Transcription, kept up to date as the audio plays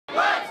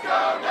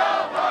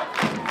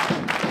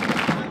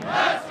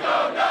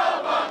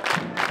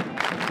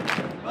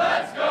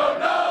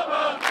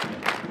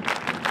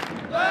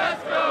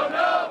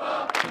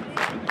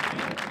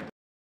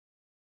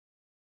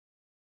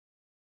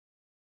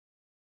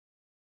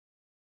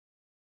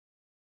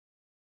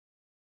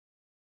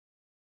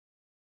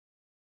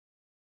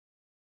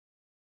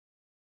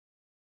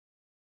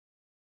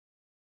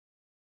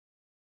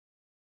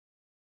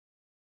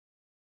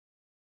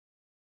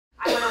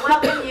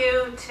welcome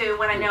you to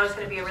what I know is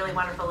going to be a really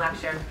wonderful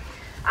lecture.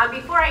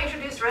 Before I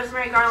introduce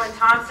Rosemarie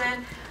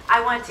Garland-Thomson,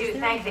 I want to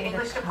thank the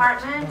English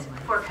department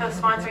for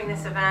co-sponsoring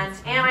this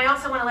event, and I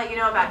also want to let you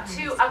know about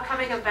two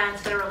upcoming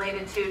events that are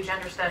related to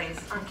gender studies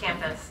on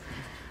campus.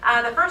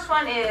 The first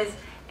one is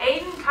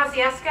Aiden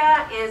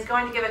Kosieska is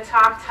going to give a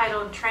talk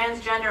titled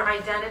Transgender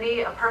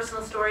Identity, A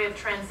Personal Story of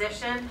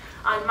Transition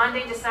on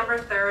Monday, December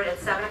 3rd at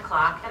 7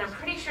 o'clock, and I'm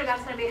pretty sure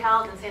that's going to be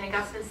held in St.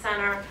 Augustine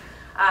Center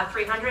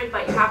 300,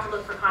 but you have to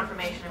look for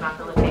confirmation about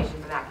the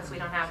location for that because we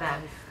don't have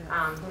that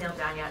nailed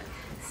down yet.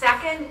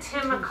 Second,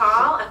 Tim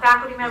McCall, a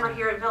faculty member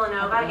here at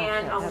Villanova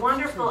and a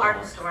wonderful art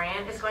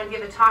historian, is going to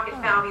give a talk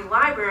at Falvey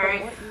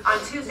Library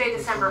on Tuesday,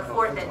 December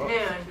 4th at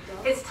noon.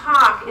 His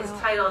talk is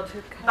titled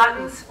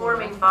Buttons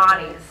Forming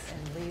Bodies,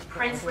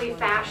 Princely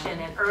Fashion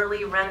in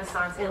Early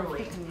Renaissance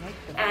Italy.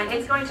 And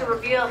it's going to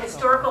reveal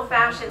historical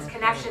fashion's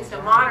connections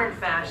to modern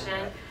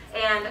fashion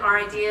and our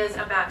ideas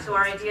about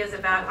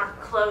our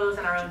clothes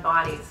and our own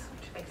bodies,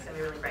 which I think is going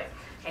to be really great.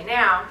 Okay,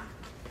 now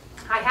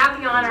I have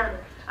the honor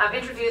of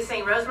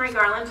introducing Rosemarie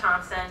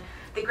Garland-Thomson,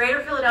 the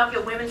Greater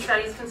Philadelphia Women's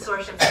Studies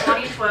Consortium's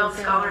 2012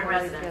 Scholar in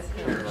Residence.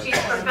 She's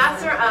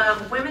Professor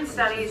of Women's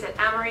Studies at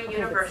Emory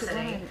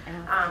University,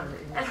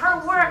 and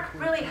her work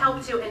really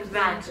helped to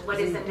invent what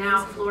is the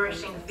now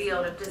flourishing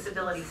field of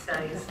disability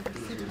studies.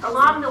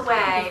 Along the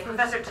way,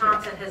 Professor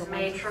Thompson has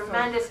made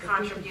tremendous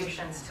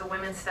contributions to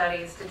women's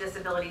studies, to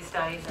disability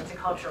studies, and to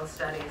cultural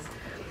studies.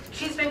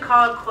 She's been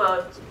called,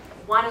 quote,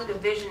 one of the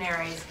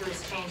visionaries who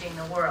is changing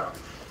the world.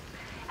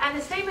 And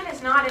the statement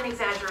is not an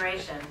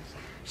exaggeration.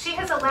 She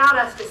has allowed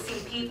us to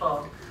see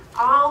people,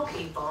 all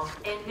people,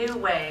 in new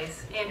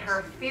ways in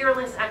her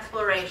fearless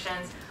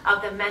explorations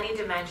of the many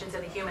dimensions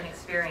of the human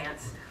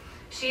experience.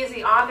 She is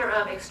the author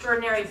of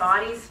Extraordinary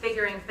Bodies,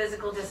 Figuring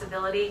Physical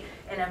Disability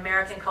in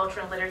American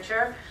Culture and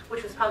Literature,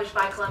 which was published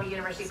by Columbia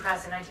University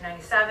Press in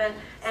 1997,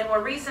 and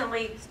more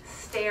recently,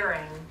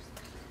 Staring,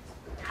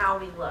 How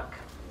We Look,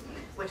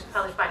 which was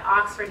published by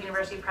Oxford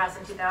University Press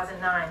in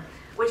 2009.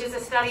 Which is a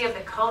study of the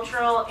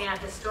cultural and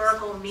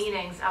historical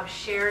meanings of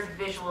shared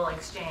visual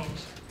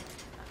exchange.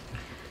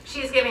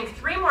 She is giving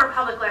 3 more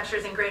public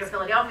lectures in Greater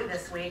Philadelphia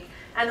this week,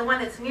 and the one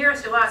that's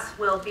nearest to us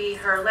will be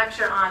her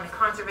lecture on the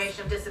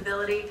conservation of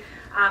disability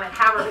at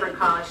Haverford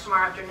College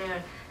tomorrow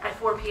afternoon at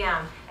 4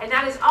 p.m. And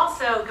that is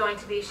also going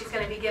to be, she's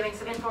going to be giving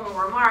some informal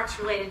remarks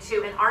related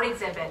to an art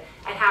exhibit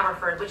at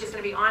Haverford, which is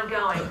going to be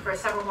ongoing for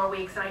several more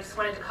weeks, and I just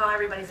wanted to call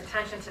everybody's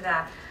attention to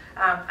that.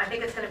 I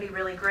think it's going to be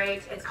really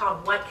great. It's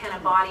called What Can a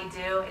Body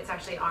Do? It's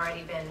actually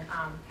already been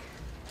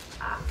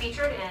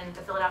featured in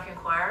the Philadelphia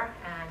Inquirer,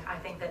 and I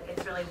think that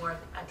it's really worth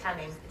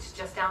attending. It's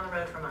just down the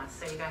road from us,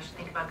 so you guys should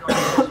think about going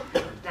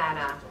to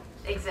that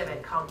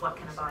exhibit called What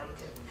Can a Body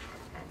Do?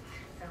 Okay.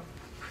 So,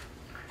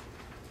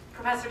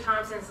 Professor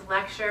Thompson's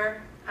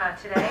lecture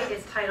today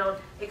is titled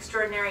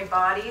Extraordinary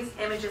Bodies,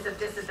 Images of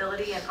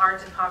Disability in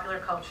Art and Popular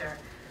Culture.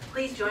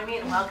 Please join me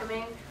in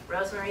welcoming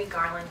Rosemarie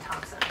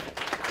Garland-Thomson.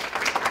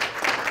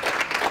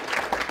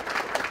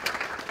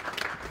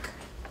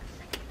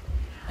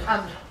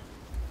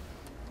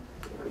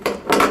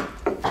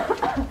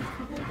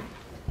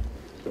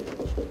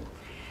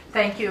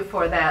 Thank you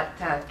for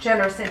that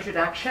generous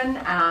introduction,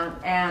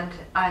 and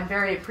I'm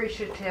very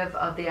appreciative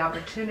of the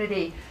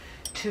opportunity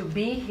to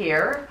be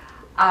here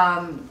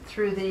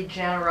through the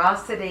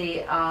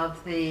generosity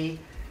of the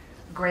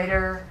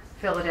Greater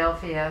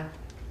Philadelphia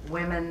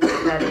Women's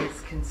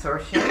Studies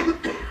Consortium,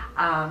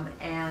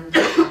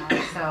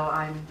 so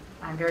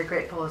I'm very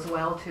grateful as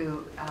well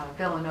to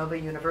Villanova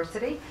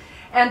University.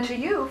 And to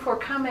you for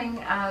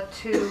coming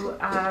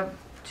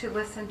to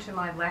listen to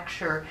my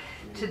lecture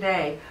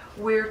today.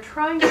 We're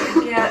trying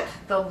to get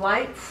the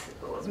lights,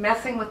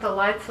 messing with the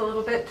lights a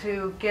little bit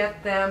to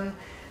get them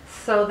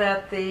so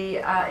that the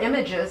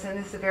images, and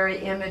this is a very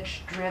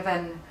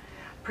image-driven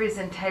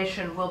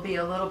presentation, will be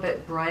a little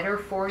bit brighter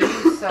for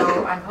you.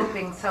 So I'm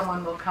hoping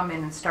someone will come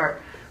in and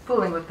start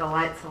fooling with the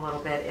lights a little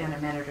bit in a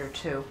minute or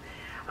two.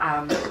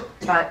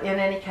 But in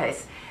any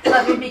case,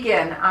 let me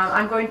begin.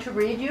 I'm going to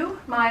read you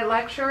my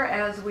lecture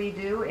as we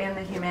do in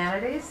the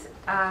humanities.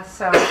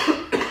 So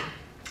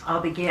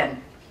I'll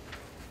begin.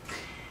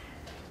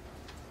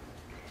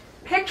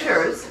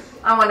 Pictures,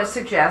 I want to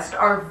suggest,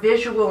 are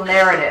visual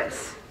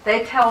narratives.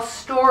 They tell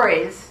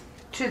stories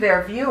to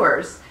their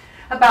viewers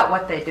about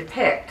what they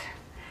depict.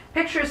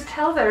 Pictures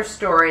tell their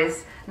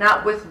stories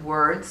not with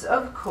words,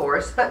 of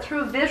course, but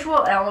through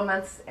visual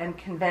elements and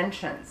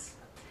conventions.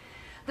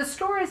 The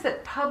stories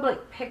that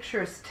public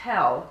pictures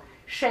tell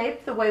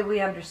shape the way we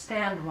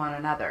understand one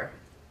another.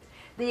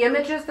 The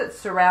images that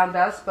surround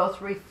us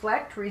both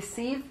reflect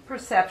received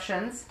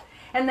perceptions,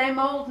 and they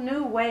mold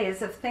new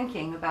ways of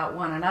thinking about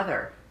one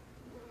another.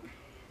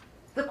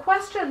 The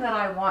question that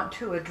I want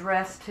to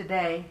address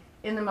today,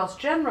 in the most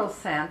general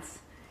sense,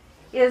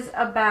 is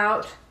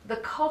about the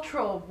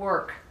cultural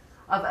work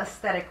of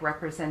aesthetic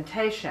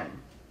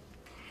representation.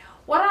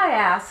 What I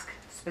ask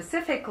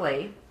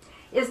specifically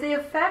is the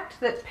effect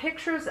that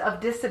pictures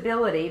of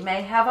disability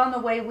may have on the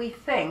way we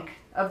think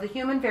of the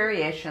human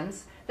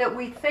variations that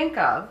we think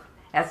of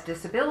as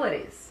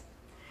disabilities.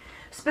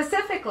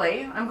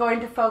 Specifically, I'm going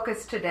to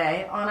focus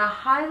today on a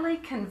highly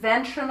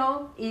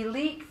conventional,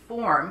 elite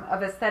form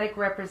of aesthetic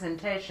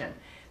representation.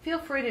 Feel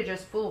free to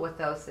just fool with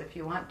those if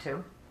you want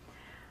to,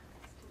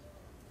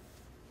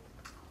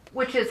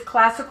 which is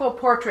classical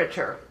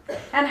portraiture,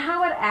 and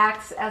how it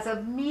acts as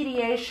a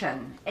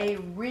mediation, a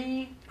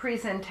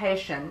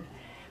representation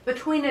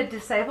between a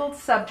disabled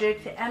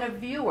subject and a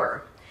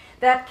viewer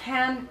that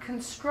can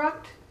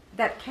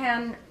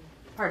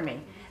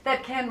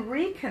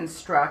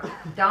reconstruct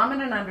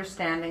dominant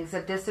understandings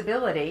of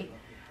disability,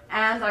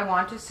 and I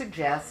want to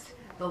suggest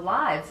the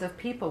lives of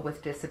people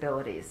with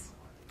disabilities.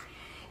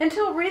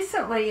 Until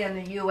recently in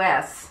the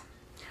U.S.,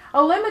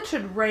 a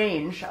limited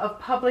range of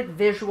public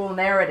visual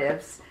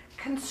narratives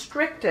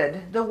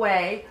constricted the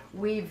way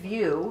we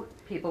view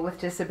people with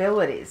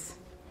disabilities.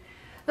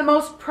 The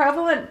most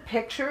prevalent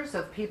pictures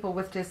of people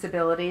with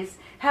disabilities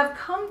have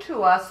come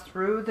to us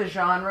through the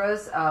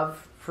genres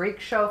of freak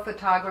show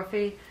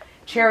photography,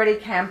 charity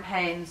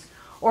campaigns,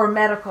 or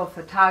medical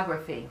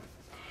photography.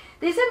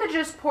 These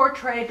images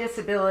portray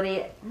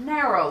disability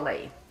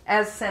narrowly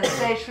as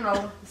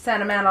sensational,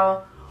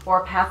 sentimental,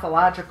 or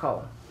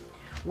pathological.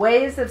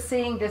 Ways of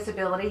seeing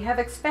disability have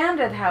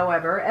expanded,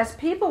 however, as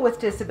people with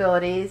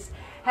disabilities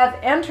have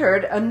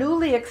entered a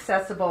newly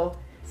accessible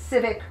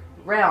civic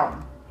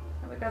realm.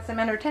 We've got some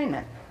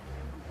entertainment.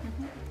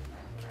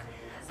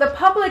 The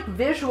public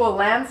visual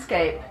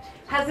landscape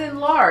has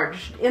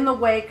enlarged in the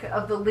wake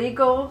of the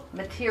legal,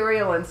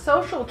 material, and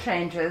social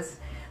changes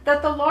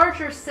that the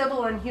larger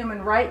civil and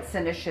human rights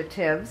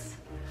initiatives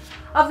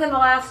of the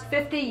last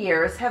 50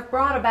 years have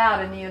brought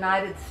about in the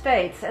United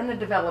States and the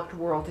developed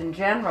world in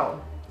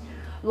general.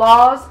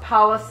 Laws,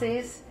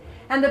 policies,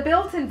 and the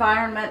built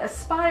environment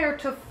aspire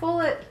to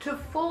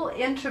full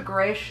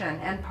integration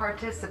and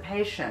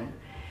participation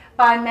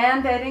by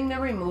mandating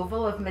the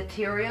removal of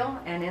material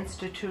and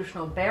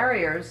institutional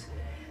barriers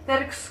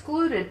that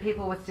excluded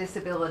people with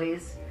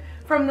disabilities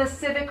from the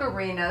civic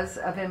arenas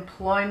of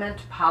employment,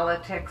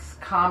 politics,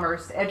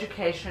 commerce,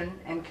 education,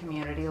 and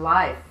community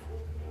life.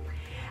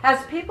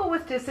 As people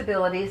with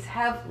disabilities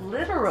have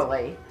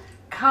literally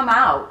come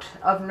out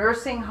of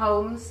nursing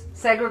homes,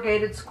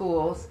 segregated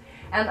schools,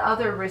 and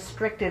other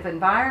restrictive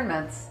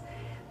environments,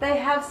 they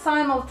have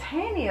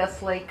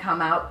simultaneously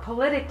come out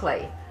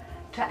politically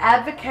to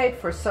advocate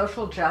for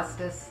social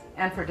justice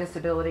and for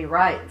disability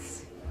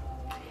rights.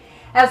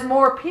 As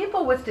more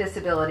people with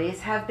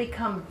disabilities have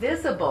become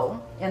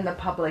visible in the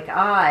public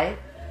eye,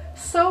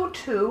 so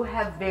too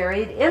have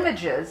varied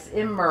images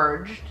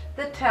emerged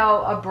that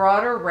tell a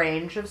broader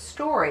range of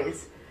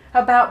stories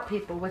about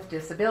people with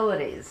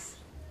disabilities.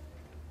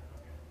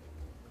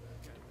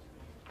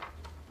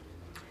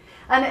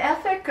 An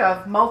ethic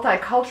of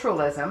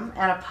multiculturalism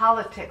and a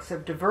politics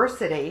of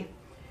diversity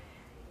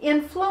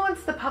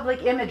influence the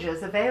public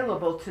images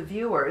available to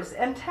viewers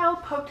and tell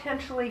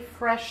potentially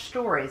fresh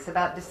stories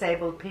about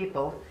disabled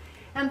people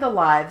and the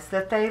lives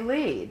that they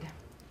lead.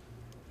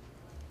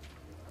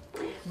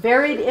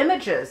 Varied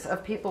images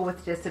of people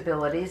with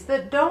disabilities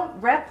that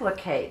don't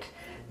replicate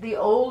the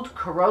old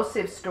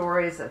corrosive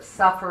stories of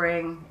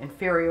suffering,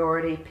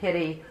 inferiority,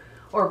 pity,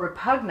 or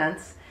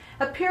repugnance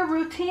appear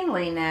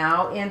routinely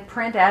now in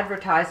print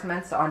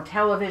advertisements, on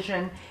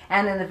television,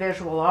 and in the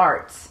visual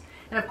arts.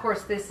 And of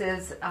course, this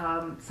is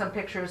some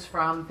pictures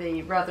from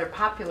the rather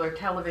popular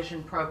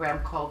television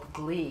program called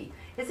Glee.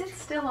 Is it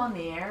still on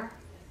the air?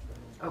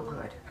 Oh,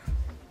 good.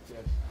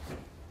 Yes.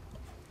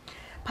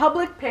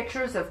 Public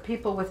pictures of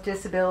people with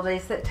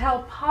disabilities that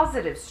tell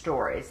positive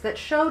stories, that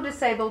show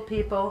disabled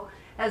people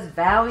as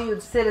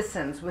valued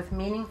citizens with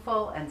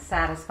meaningful and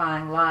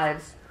satisfying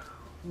lives,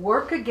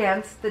 work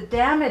against the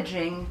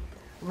damaging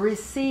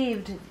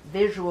received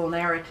visual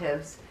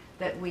narratives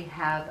that we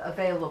have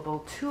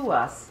available to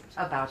us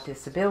about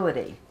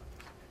disability.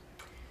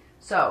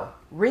 So,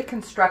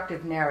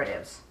 reconstructive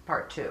narratives,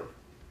 part 2.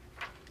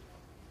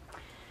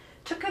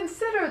 To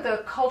consider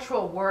the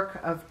cultural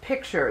work of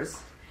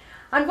pictures,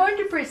 I'm going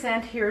to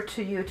present here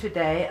to you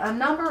today a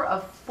number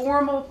of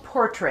formal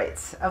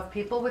portraits of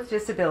people with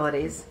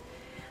disabilities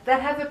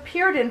that have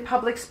appeared in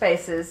public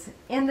spaces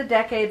in the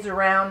decades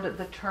around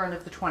the turn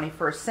of the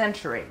 21st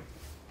century.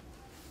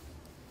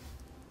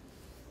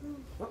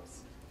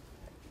 Whoops.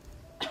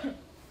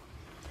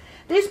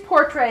 These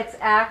portraits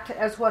act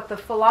as what the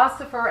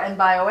philosopher and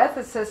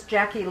bioethicist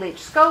Jackie Leach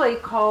Scully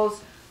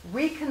calls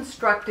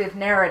reconstructive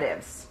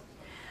narratives.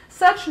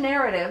 Such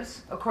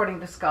narratives,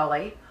 according to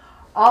Scully,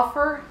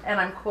 offer,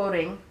 and I'm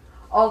quoting,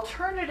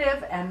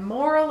 alternative and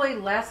morally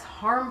less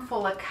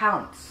harmful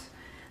accounts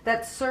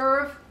that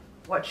serve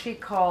what she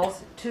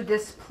calls to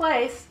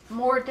displace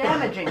more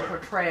damaging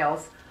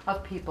portrayals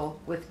of people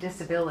with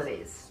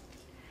disabilities.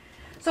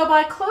 So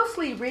by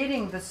closely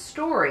reading the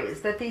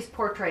stories that these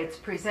portraits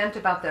present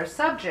about their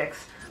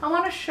subjects, I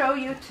want to show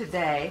you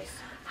today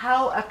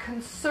how a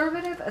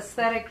conservative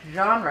aesthetic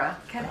genre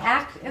can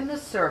act in the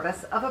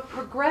service of a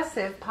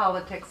progressive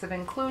politics of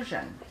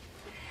inclusion.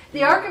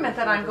 The argument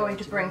that I'm going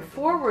to bring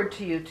forward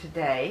to you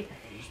today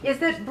is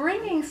that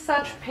bringing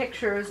such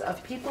pictures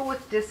of people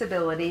with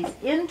disabilities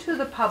into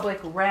the public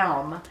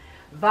realm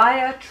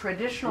via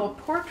traditional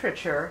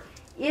portraiture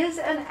is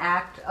an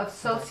act of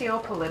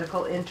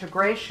socio-political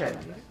integration.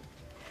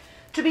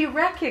 To be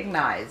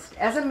recognized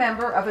as a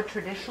member of a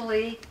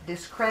traditionally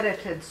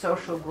discredited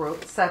social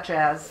group, such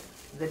as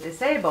the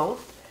disabled,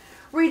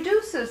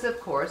 reduces, of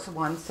course,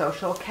 one's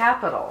social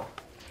capital.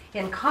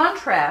 In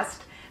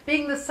contrast,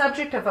 being the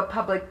subject of a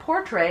public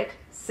portrait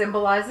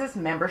symbolizes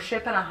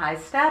membership in a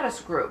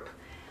high-status group,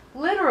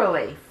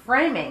 literally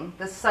framing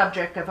the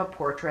subject of a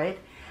portrait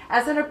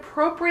as an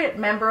appropriate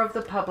member of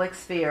the public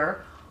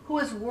sphere who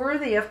is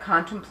worthy of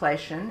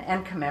contemplation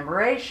and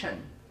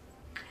commemoration.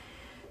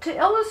 To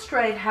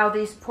illustrate how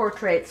these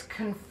portraits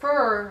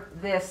confer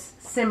this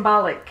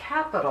symbolic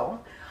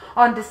capital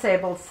on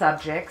disabled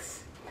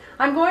subjects,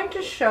 I'm going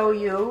to show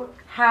you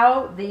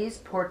how these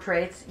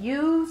portraits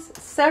use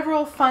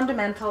several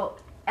fundamental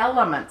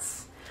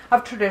elements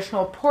of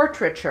traditional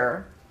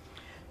portraiture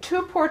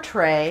to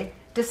portray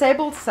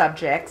disabled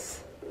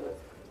subjects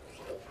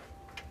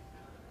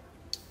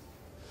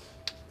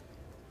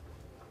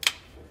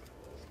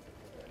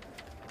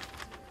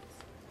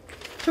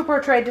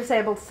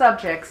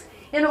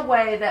in a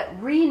way that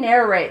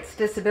re-narrates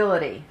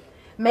disability,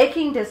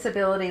 making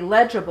disability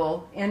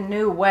legible in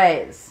new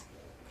ways.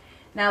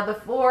 Now, the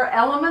four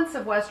elements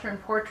of Western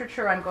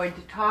portraiture I'm going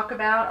to talk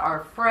about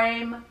are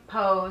frame,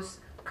 pose,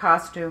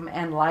 costume,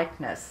 and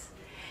likeness.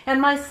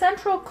 And my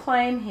central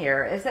claim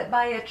here is that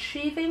by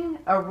achieving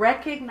a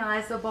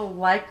recognizable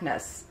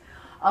likeness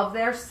of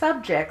their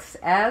subjects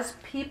as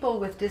people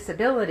with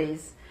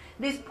disabilities,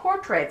 these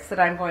portraits that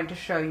I'm going to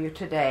show you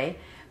today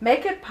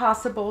make it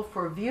possible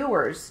for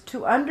viewers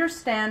to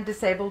understand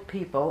disabled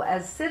people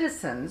as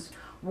citizens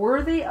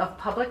worthy of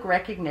public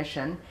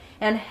recognition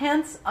and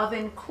hence of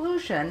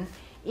inclusion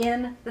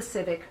in the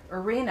civic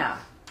arena.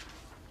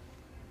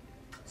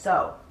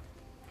 So,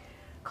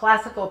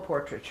 classical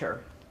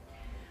portraiture.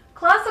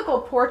 Classical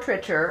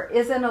portraiture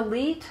is an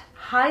elite,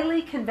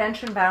 highly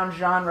convention-bound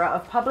genre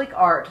of public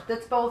art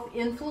that's both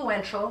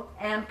influential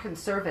and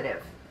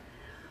conservative.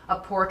 A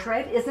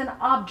portrait is an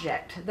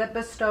object that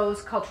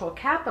bestows cultural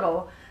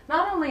capital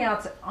not only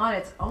on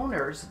its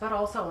owners, but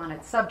also on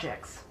its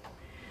subjects.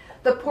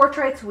 The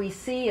portraits we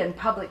see in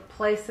public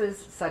places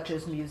such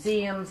as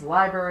museums,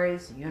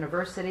 libraries,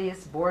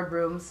 universities,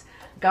 boardrooms,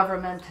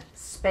 government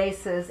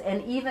spaces,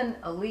 and even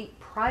elite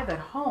private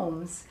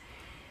homes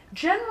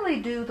generally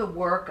do the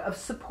work of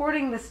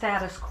supporting the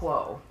status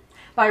quo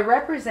by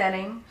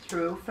representing,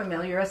 through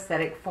familiar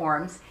aesthetic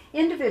forms,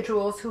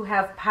 individuals who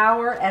have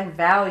power and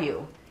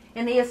value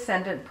in the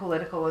ascendant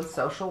political and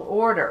social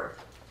order,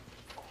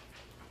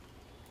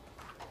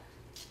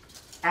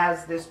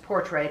 as this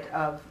portrait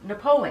of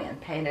Napoleon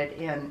painted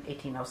in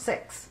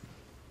 1806.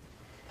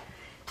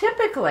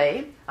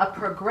 Typically, a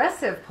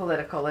progressive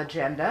political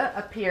agenda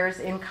appears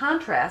in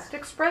contrast,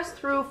 expressed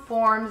through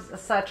forms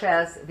such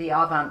as the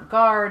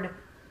avant-garde,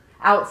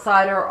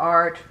 outsider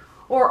art,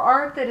 or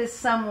art that is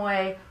some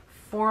way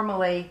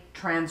formally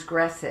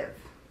transgressive.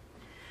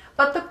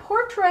 But the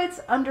portraits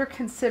under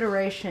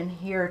consideration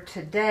here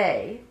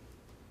today,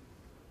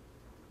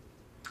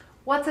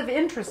 what's of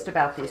interest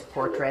about these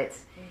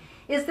portraits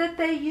is that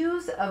they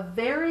use a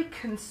very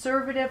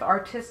conservative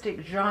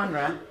artistic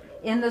genre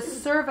in the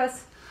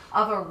service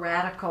of a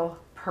radical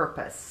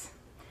purpose.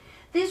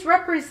 These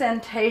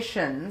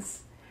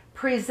representations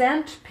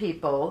present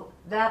people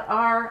that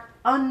are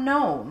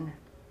unknown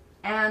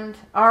and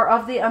are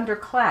of the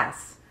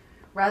underclass,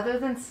 rather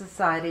than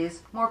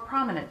society's more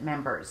prominent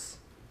members.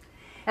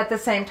 At the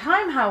same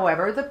time,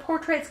 however, the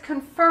portraits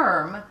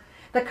confirm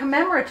the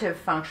commemorative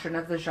function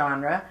of the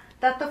genre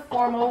that the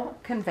formal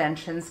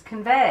conventions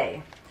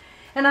convey.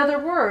 In other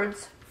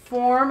words,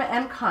 form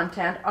and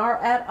content are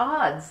at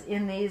odds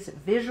in these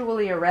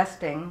visually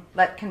arresting,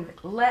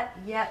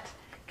 yet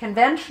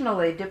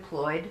conventionally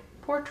deployed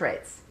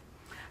portraits.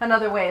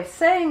 Another way of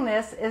saying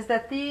this is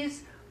that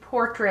these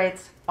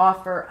portraits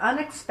offer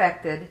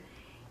unexpected,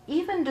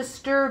 even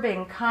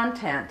disturbing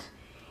content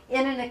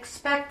in an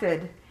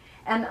expected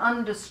and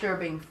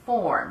undisturbing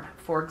form.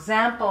 For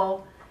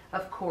example,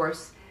 of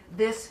course,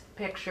 this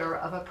picture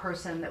of a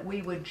person that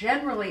we would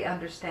generally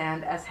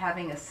understand as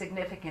having a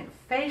significant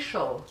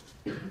facial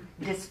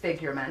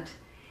disfigurement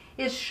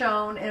is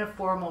shown in a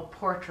formal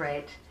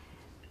portrait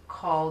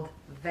called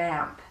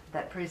Vamp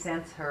that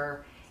presents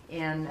her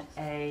in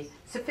a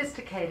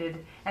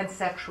sophisticated and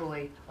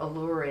sexually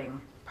alluring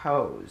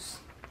pose.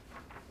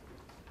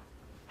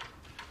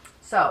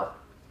 So,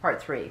 part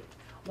 3.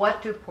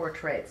 What do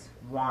portraits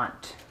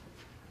want?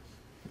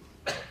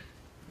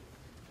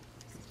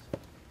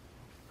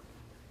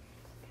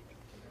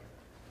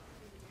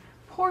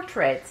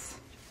 Portraits,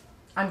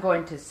 I'm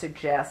going to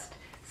suggest,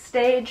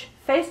 stage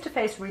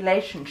face-to-face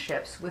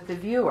relationships with the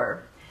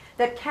viewer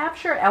that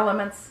capture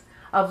elements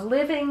of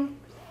living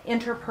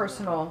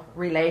interpersonal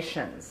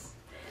relations.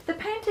 The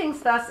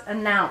paintings thus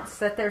announce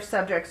that their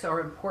subjects are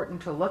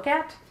important to look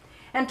at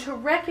and to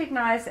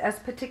recognize as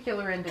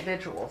particular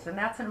individuals, and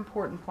that's an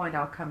important point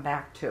I'll come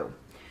back to.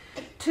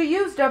 To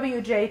use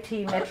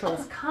W.J.T.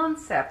 Mitchell's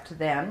concept,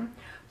 then,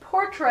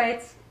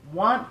 portraits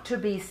want to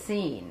be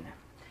seen.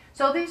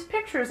 So these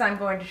pictures I'm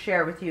going to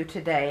share with you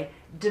today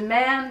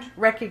demand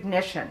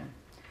recognition.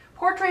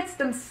 Portraits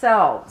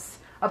themselves,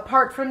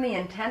 apart from the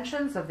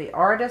intentions of the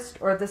artist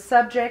or the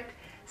subject,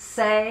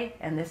 say,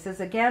 and this is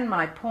again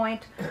my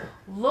point,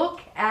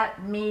 look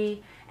at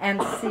me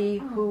and see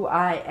who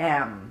I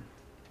am.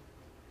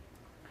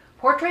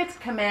 Portraits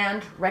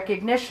command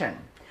recognition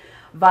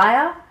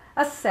via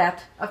a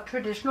set of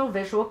traditional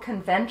visual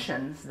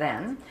conventions,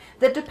 then,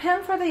 that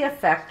depend for the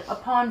effect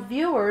upon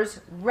viewers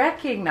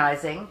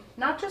recognizing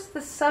not just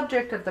the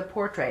subject of the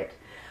portrait,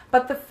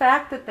 but the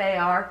fact that they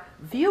are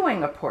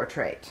viewing a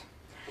portrait.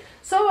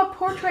 So a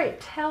portrait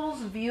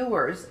tells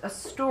viewers a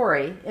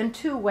story in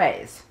two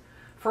ways.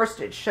 First,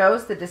 it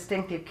shows the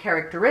distinctive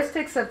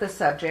characteristics of the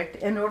subject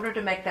in order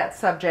to make that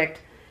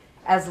subject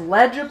as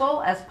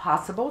legible as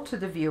possible to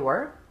the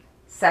viewer.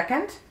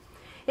 Second,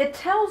 it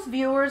tells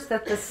viewers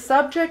that the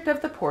subject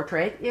of the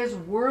portrait is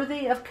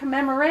worthy of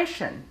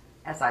commemoration,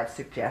 as I've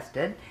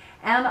suggested,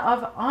 and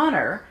of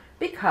honor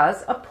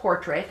because a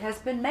portrait has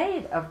been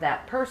made of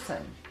that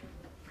person.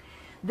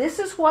 This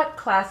is what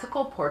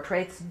classical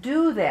portraits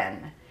do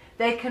then.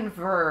 They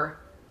confer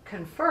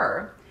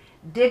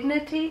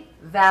dignity,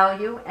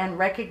 value, and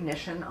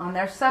recognition on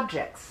their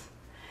subjects.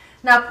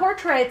 Now,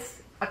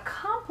 portraits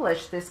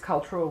accomplish this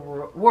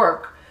cultural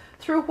work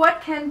through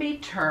what can be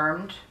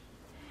termed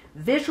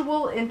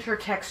visual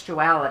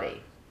intertextuality.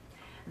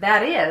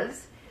 That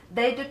is,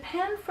 they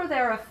depend for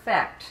their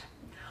effect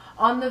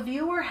on the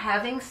viewer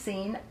having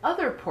seen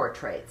other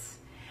portraits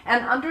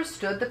and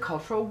understood the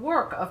cultural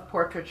work of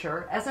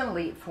portraiture as an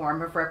elite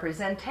form of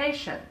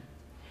representation.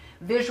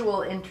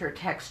 Visual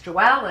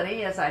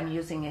intertextuality, as I'm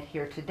using it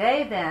here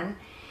today, then,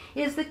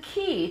 is the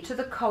key to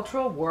the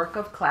cultural work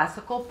of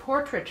classical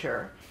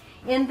portraiture,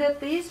 in that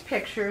these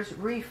pictures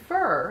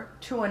refer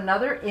to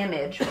another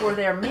image for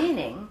their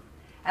meaning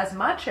as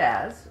much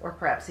as, or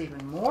perhaps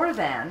even more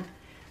than,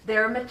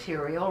 their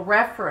material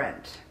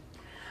referent.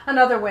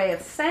 Another way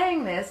of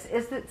saying this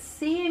is that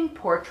seeing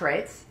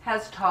portraits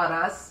has taught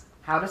us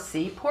how to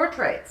see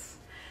portraits.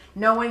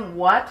 Knowing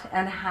what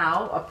and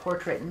how a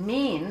portrait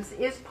means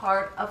is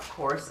part, of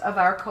course, of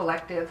our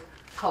collective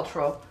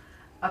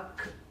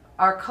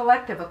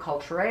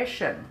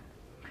acculturation.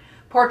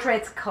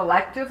 Portraits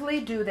collectively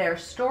do their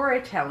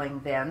storytelling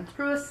then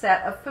through a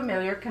set of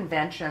familiar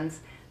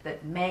conventions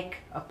that make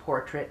a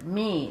portrait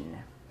mean.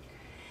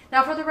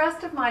 Now, for the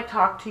rest of my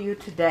talk to you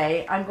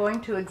today, I'm going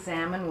to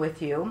examine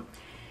with you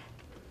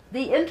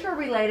the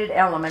interrelated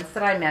elements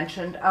that I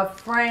mentioned of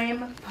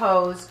frame,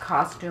 pose,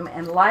 costume,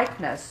 and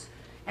likeness,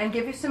 and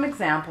give you some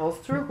examples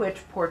through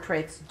which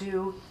portraits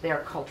do their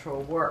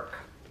cultural work.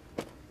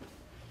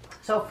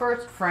 So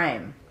first,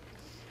 frame.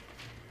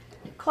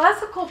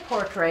 Classical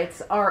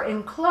portraits are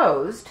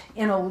enclosed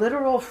in a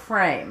literal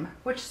frame,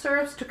 which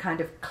serves to kind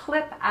of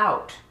clip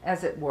out,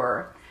 as it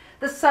were,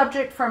 the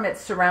subject from its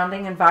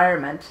surrounding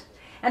environment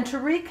and to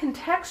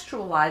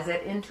recontextualize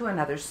it into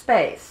another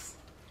space.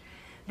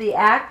 The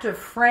act of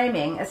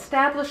framing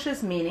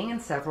establishes meaning in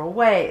several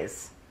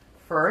ways.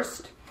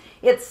 First,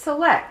 it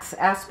selects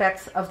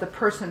aspects of the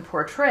person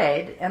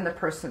portrayed and the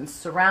person's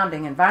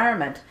surrounding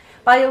environment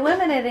by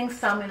eliminating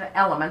some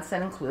elements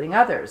and including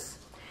others.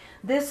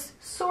 This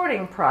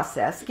sorting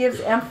process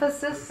gives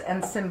emphasis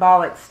and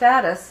symbolic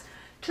status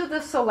to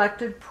the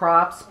selected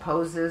props,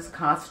 poses,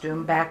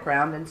 costume,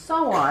 background, and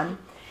so on,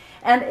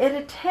 and it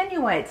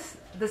attenuates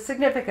the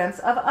significance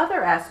of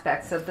other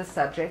aspects of the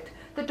subject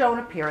that don't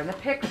appear in the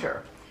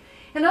picture.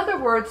 In other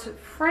words,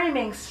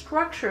 framing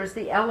structures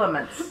the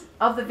elements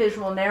of the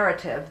visual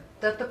narrative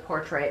that the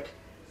portrait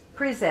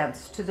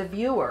presents to the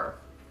viewer.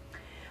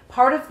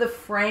 Part of the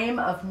frame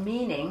of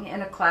meaning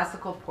in a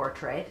classical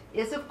portrait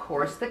is, of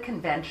course, the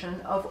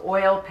convention of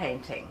oil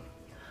painting.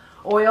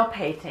 Oil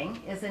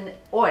painting is an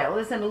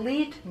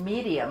elite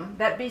medium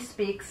that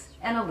bespeaks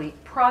an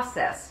elite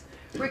process,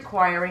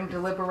 requiring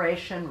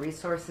deliberation,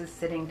 resources,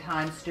 sitting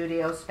time,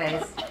 studio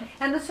space,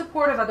 and the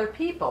support of other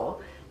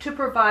people to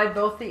provide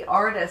both the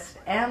artist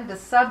and the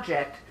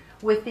subject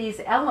with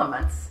these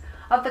elements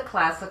of the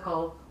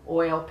classical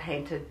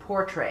oil-painted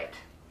portrait.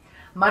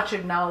 Much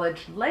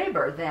acknowledged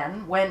labor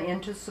then went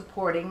into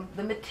supporting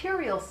the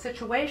material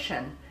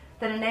situation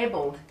that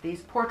enabled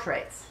these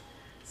portraits.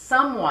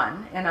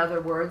 Someone, in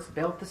other words,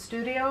 built the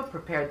studio,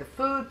 prepared the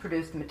food,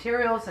 produced the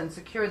materials, and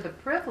secured the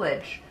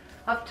privilege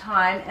of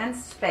time and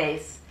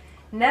space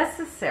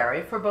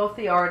necessary for both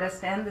the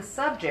artist and the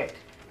subject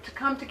to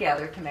come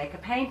together to make a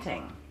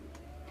painting.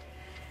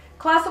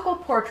 Classical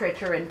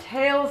portraiture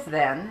entails,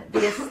 then,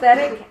 the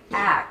aesthetic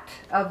act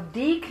of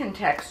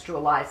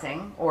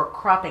decontextualizing, or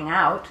cropping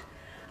out,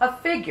 a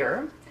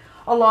figure,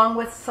 along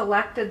with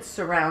selected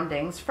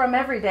surroundings from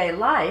everyday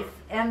life,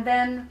 and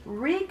then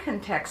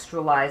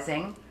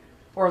recontextualizing,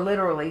 or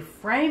literally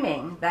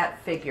framing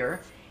that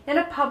figure in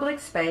a public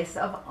space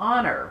of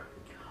honor,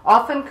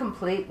 often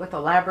complete with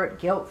elaborate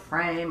gilt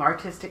frame,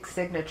 artistic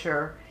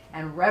signature,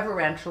 and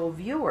reverential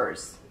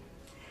viewers.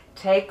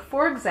 Take,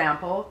 for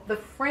example, the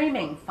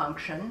framing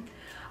function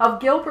of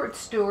Gilbert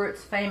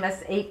Stuart's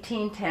famous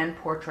 1810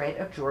 portrait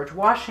of George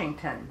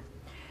Washington.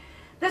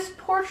 This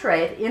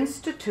portrait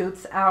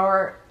institutes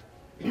our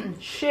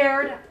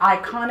shared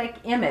iconic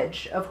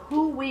image of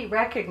who we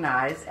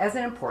recognize as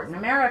an important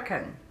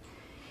American.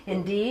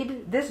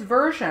 Indeed, this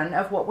version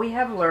of what we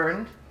have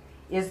learned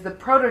is the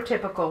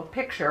prototypical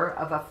picture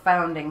of a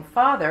founding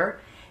father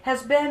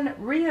has been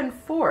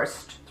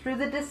reinforced through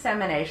the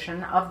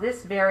dissemination of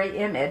this very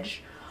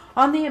image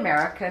on the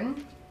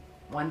American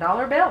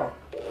 $1 bill.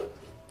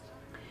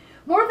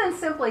 More than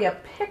simply a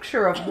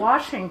picture of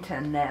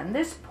Washington, then,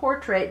 this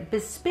portrait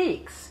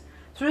bespeaks,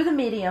 through the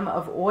medium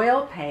of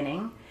oil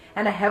painting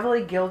and a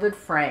heavily gilded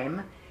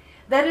frame,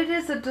 that it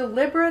is a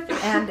deliberate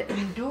and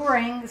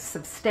enduring,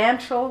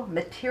 substantial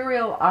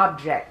material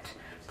object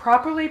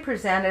properly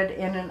presented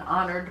in an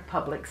honored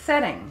public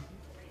setting.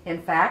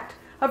 In fact,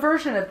 a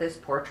version of this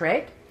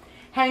portrait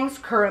hangs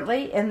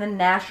currently in the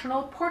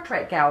National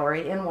Portrait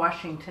Gallery in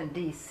Washington,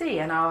 D.C.,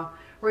 and I'll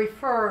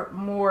refer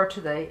more to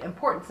the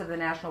importance of the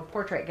National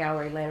Portrait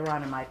Gallery later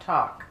on in my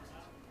talk.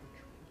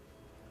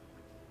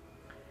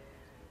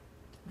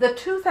 The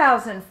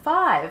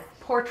 2005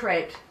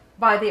 portrait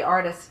by the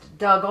artist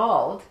Doug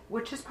Auld,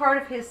 which is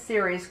part of his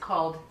series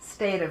called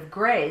State of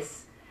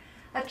Grace,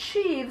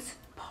 achieves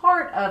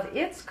part of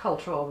its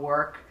cultural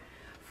work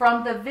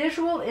from the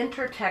visual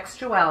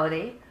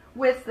intertextuality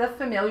with the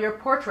familiar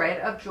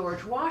portrait of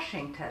George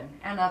Washington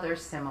and other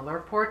similar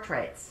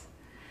portraits.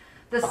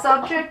 The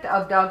subject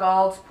of Doug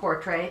Auld's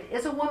portrait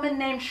is a woman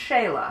named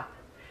Shayla,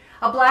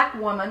 a black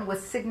woman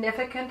with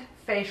significant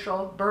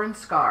facial burn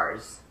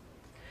scars.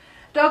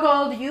 Doug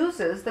Auld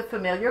uses the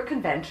familiar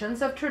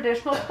conventions of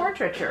traditional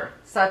portraiture,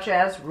 such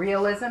as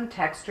realism,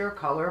 texture,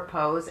 color,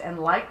 pose, and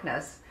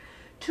likeness,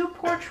 to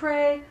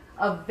portray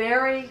a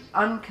very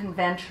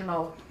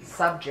unconventional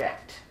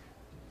subject.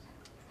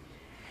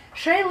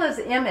 Shayla's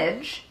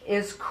image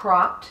is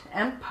cropped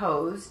and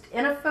posed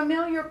in a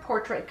familiar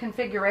portrait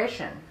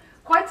configuration,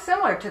 quite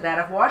similar to that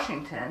of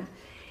Washington,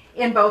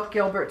 in both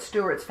Gilbert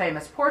Stuart's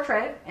famous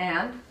portrait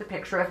and the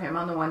picture of him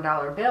on the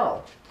 $1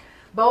 bill.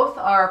 Both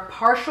are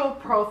partial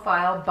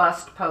profile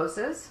bust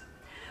poses.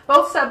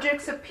 Both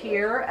subjects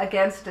appear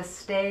against a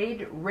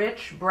staid,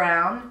 rich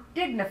brown,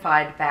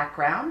 dignified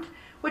background,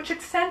 which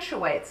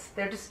accentuates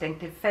their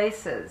distinctive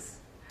faces.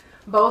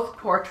 Both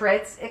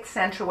portraits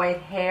accentuate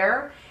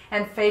hair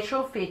and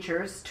facial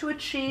features to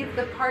achieve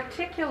the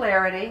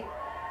particularity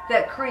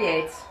that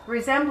creates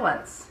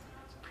resemblance.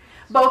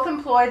 Both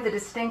employ the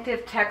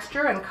distinctive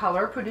texture and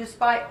color produced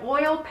by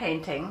oil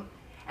painting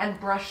and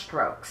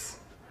brushstrokes.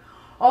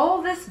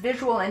 All this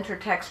visual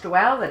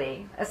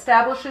intertextuality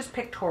establishes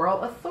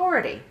pictorial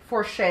authority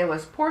for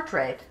Shayla's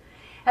portrait,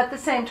 at the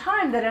same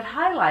time that it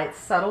highlights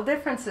subtle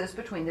differences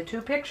between the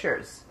two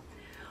pictures.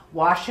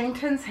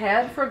 Washington's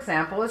head, for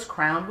example, is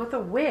crowned with a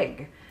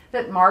wig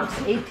that marks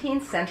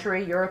 18th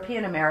century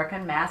European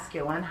American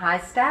masculine high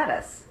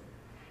status.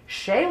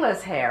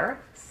 Shayla's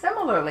hair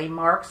similarly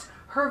marks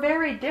her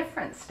very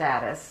different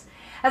status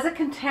as a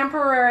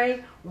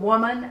contemporary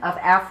woman of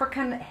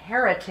African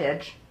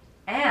heritage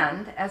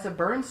and as a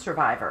burn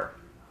survivor.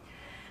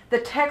 The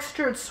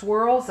textured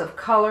swirls of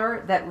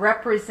color that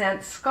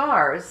represent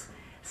scars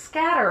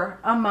scatter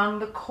among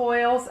the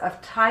coils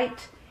of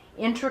tight,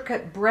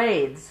 intricate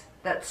braids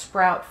that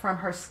sprout from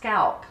her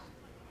scalp.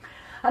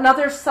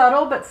 Another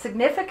subtle but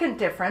significant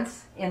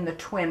difference in the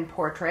twin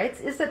portraits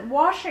is that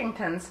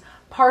Washington's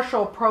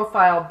partial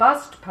profile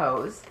bust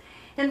pose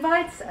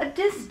invites a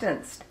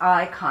distanced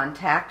eye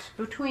contact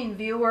between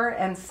viewer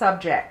and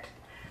subject,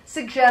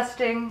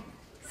 suggestive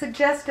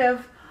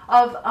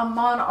of a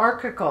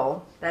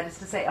monarchical, that is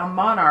to say, a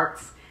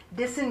monarch's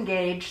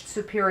disengaged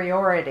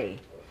superiority.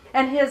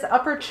 And his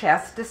upper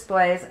chest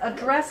displays a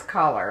dress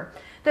collar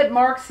that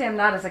marks him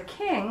not as a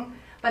king,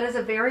 but as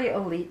a very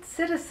elite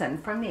citizen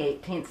from the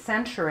 18th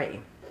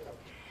century.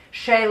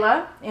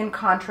 Shayla, in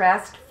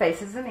contrast,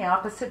 faces in the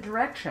opposite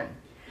direction,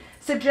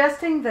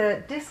 suggesting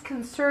the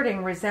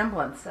disconcerting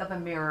resemblance of a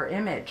mirror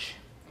image.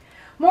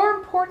 More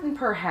important,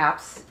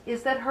 perhaps,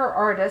 is that her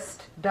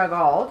artist, Doug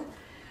Auld,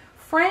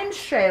 frames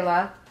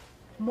Shayla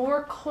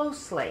more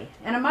closely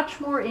and a much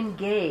more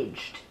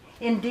engaged,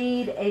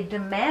 indeed a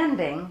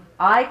demanding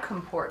eye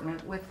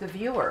comportment with the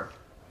viewer.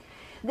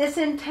 This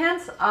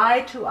intense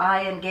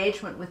eye-to-eye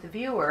engagement with the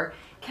viewer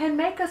can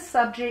make a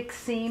subject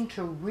seem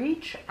to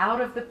reach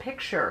out of the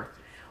picture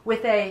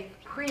with a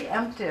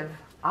preemptive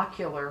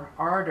ocular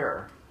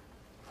ardor.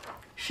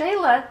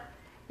 Shayla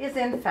is,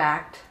 in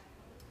fact,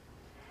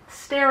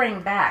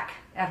 staring back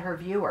at her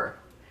viewer,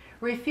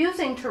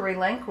 refusing to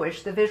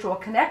relinquish the visual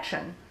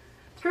connection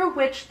through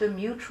which the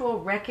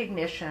mutual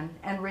recognition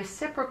and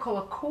reciprocal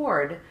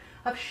accord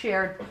of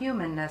shared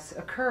humanness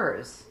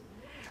occurs.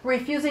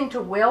 Refusing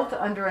to wilt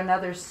under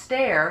another's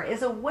stare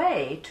is a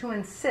way to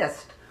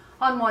insist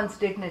on one's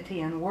dignity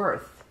and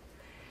worth.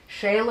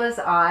 Shayla's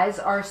eyes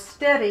are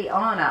steady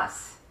on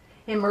us,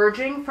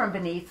 emerging from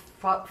beneath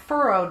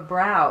furrowed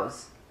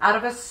brows, out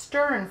of a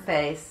stern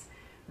face,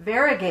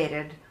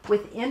 variegated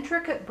with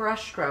intricate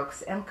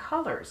brushstrokes and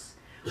colors,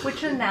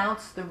 which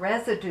announce the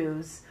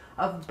residues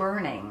of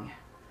burning.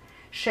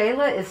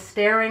 Shayla is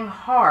staring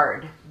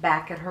hard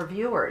back at her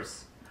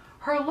viewers.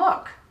 Her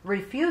look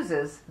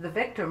refuses the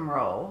victim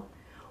role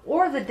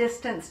or the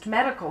distanced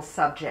medical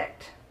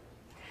subject.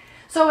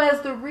 So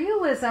as the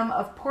realism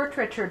of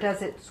portraiture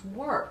does its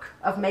work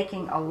of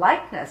making a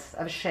likeness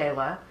of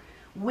Shayla,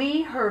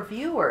 we, her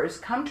viewers,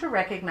 come to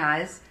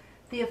recognize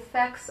the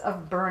effects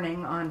of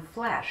burning on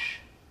flesh.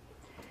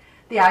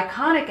 The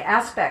iconic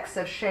aspects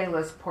of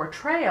Shayla's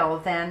portrayal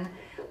then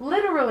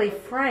literally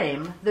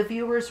frame the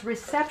viewer's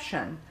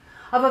reception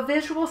of a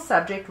visual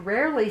subject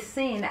rarely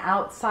seen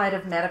outside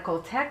of medical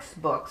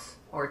textbooks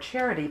or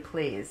charity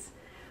pleas,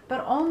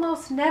 but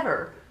almost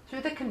never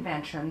through the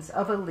conventions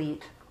of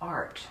elite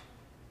art.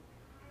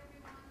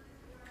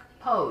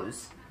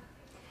 Pose.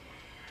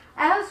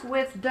 As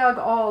with Doug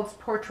Ald's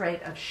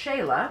portrait of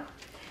Shayla,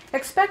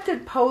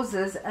 expected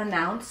poses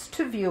announce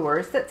to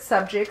viewers that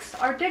subjects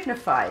are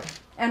dignified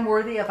and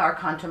worthy of our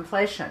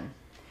contemplation.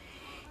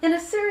 In a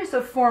series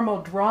of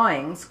formal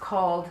drawings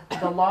called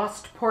The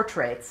Lost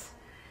Portraits,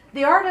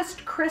 the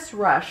artist Chris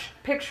Rush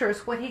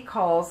pictures what he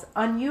calls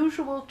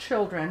unusual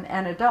children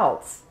and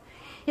adults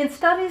in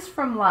studies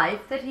from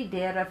life that he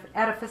did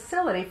at a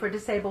facility for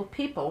disabled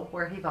people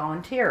where he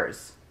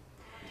volunteers.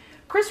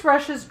 Chris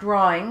Rush's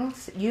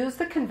drawings use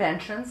the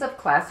conventions of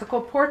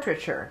classical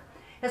portraiture,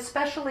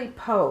 especially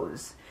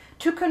pose,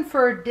 to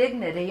confer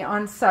dignity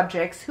on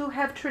subjects who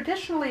have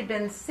traditionally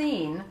been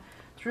seen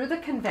through the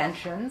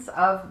conventions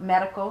of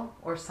medical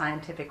or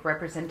scientific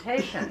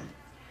representation.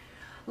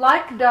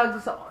 Like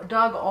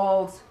Doug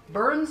Ald's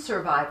burn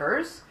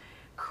survivors,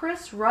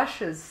 Chris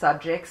Rush's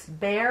subjects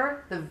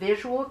bear the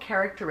visual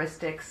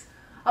characteristics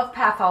of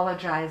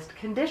pathologized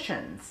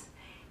conditions,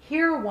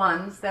 here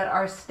ones that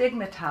are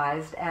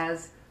stigmatized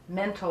as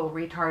mental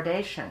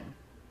retardation.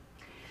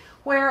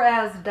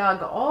 Whereas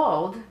Doug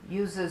Ald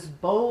uses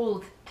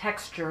bold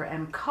texture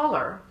and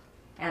color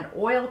and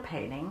oil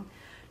painting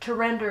to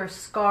render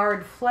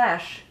scarred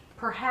flesh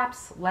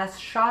perhaps less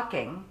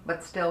shocking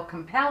but still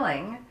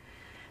compelling,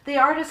 the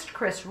artist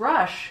Chris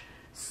Rush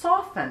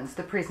softens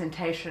the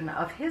presentation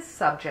of his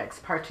subjects'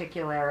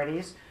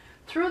 particularities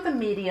through the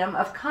medium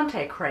of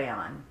Conte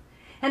crayon,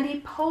 and he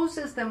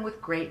poses them with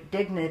great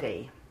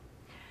dignity.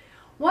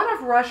 One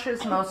of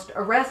Rush's most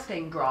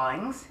arresting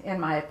drawings, in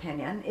my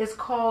opinion, is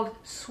called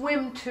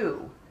Swim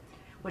 2,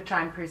 which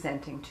I'm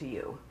presenting to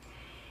you.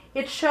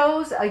 It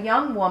shows a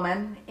young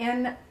woman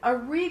in a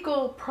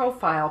regal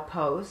profile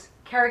pose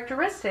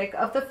characteristic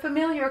of the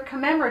familiar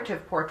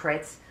commemorative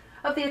portraits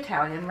of the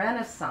Italian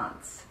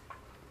Renaissance.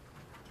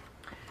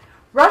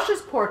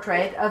 Rush's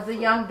portrait of the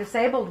young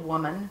disabled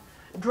woman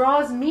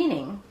draws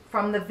meaning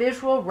from the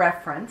visual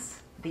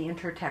reference, the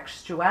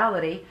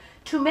intertextuality,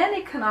 to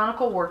many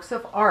canonical works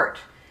of art,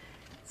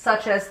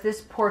 such as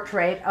this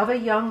portrait of a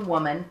young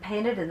woman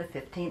painted in the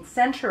 15th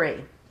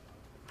century.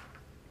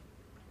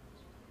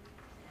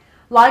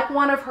 Like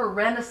one of her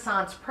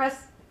Renaissance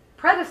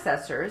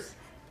predecessors,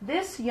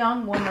 this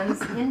young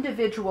woman's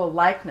individual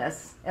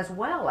likeness, as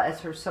well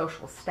as her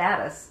social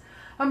status,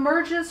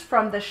 emerges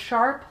from the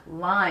sharp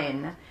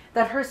line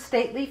that her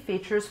stately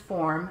features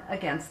form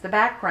against the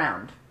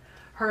background.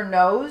 Her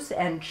nose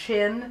and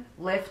chin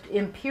lift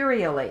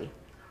imperially.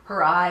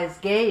 Her eyes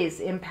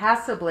gaze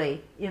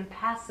impassively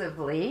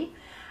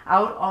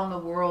out on the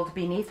world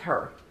beneath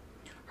her.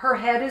 Her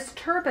head is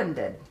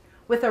turbanded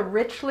with a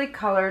richly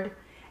colored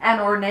and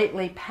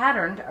ornately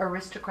patterned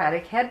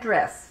aristocratic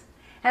headdress,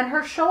 and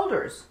her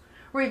shoulders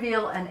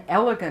reveal an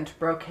elegant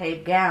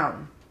brocade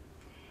gown.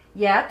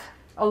 Yet,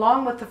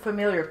 along with the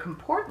familiar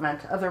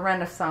comportment of the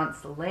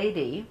Renaissance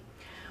lady,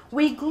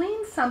 we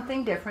glean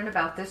something different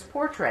about this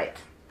portrait,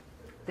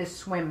 this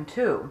Swim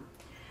 2.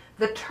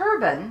 The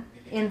turban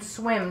in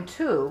Swim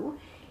 2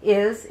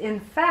 is, in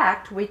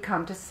fact, we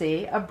come to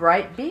see a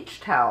bright beach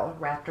towel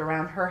wrapped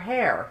around her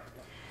hair.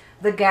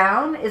 The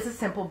gown is a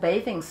simple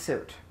bathing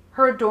suit.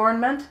 Her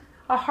adornment,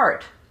 a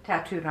heart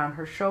tattooed on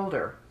her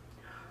shoulder.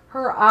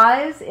 Her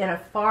eyes in a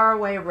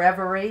faraway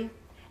reverie,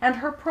 and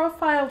her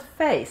profiled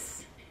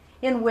face,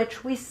 in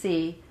which we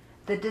see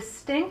the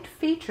distinct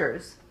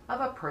features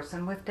of a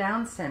person with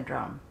Down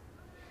syndrome.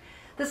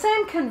 The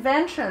same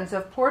conventions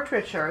of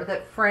portraiture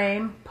that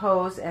frame,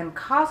 pose, and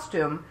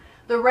costume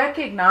the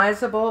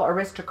recognizable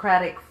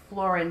aristocratic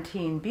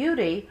Florentine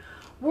beauty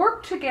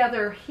work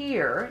together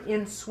here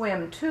in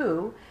Swim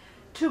 2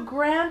 to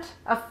grant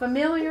a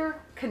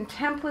familiar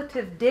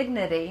contemplative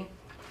dignity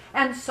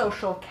and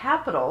social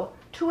capital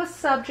to a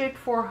subject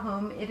for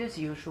whom it is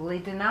usually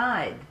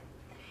denied.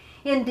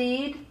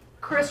 Indeed,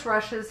 Chris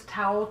Rush's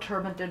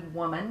towel-turbaned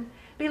woman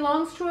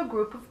belongs to a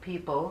group of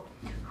people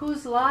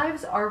whose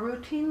lives are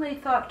routinely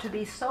thought to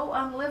be so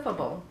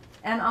unlivable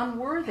and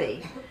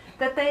unworthy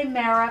that they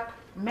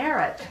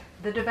merit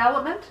the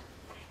development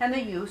and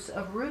the use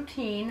of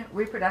routine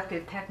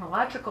reproductive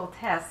technological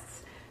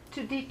tests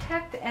to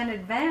detect and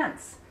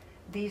advance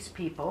these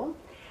people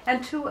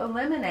and to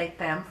eliminate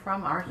them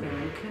from our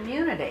human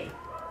community.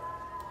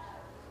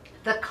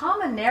 The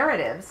common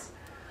narratives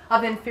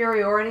of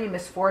inferiority,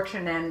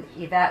 misfortune, and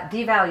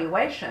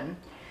devaluation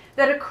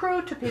that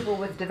accrue to people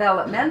with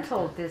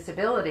developmental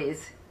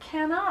disabilities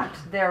cannot,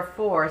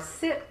 therefore,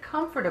 sit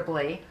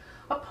comfortably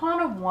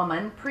upon a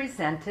woman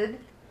presented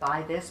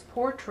by this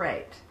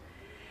portrait.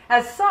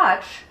 As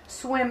such,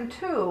 Swim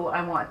 2,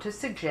 I want to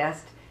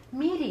suggest,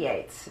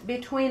 mediates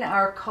between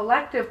our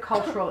collective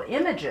cultural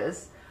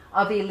images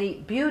of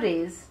elite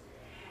beauties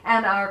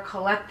and our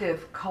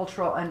collective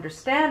cultural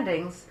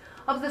understandings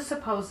of the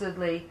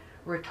supposedly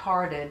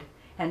retarded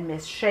and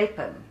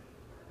misshapen.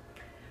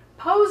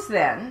 Pose,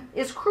 then,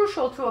 is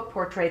crucial to a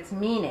portrait's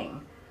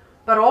meaning,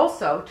 but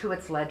also to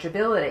its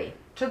legibility,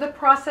 to the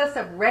process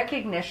of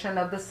recognition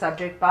of the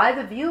subject by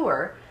the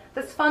viewer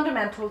that's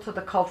fundamental to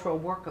the cultural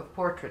work of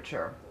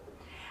portraiture.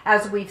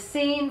 As we've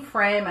seen,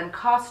 frame and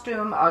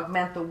costume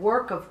augment the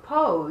work of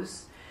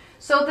pose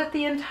so that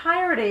the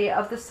entirety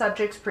of the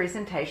subject's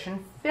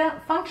presentation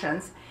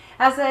functions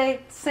as a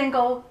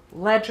single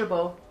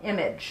legible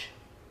image.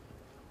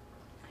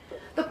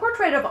 The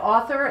portrait of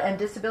author and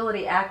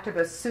disability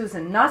activist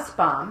Susan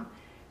Nussbaum,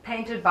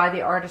 painted by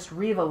the artist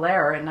Riva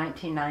Lehrer in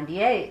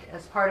 1998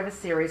 as part of a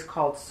series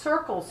called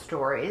Circle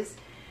Stories,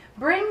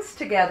 brings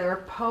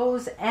together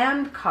pose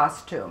and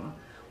costume,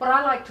 what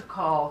I like to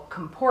call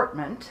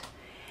comportment,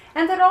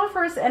 and that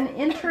offers an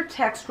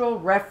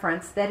intertextual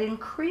reference that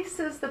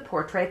increases the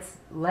portrait's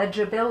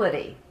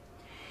legibility.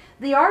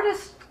 The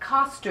artist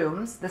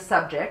costumes the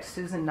subject,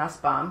 Susan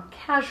Nussbaum,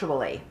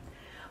 casually,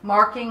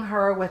 marking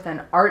her with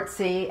an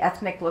artsy,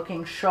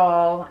 ethnic-looking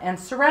shawl and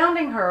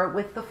surrounding her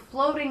with the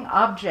floating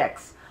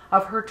objects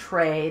of her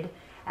trade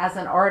as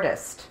an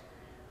artist,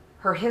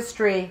 her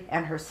history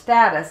and her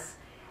status,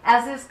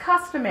 as is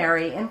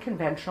customary in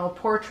conventional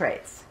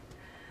portraits.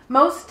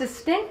 Most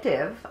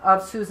distinctive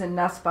of Susan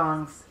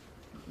Nussbaum's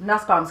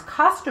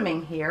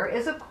costuming here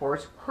is, of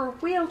course, her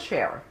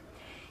wheelchair,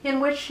 in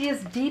which she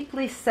is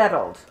deeply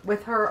settled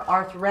with her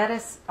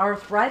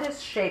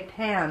arthritis-shaped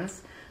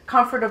hands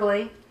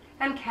comfortably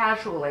and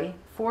casually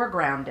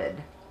foregrounded.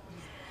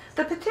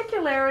 The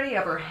particularity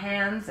of her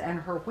hands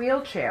and her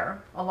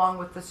wheelchair, along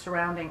with the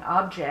surrounding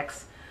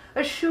objects,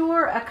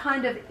 assure a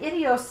kind of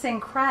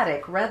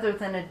idiosyncratic rather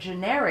than a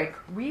generic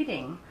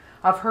reading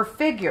of her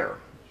figure.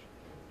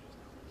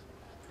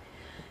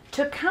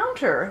 To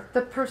counter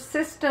the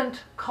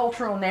persistent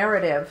cultural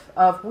narrative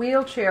of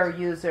wheelchair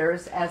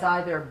users as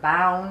either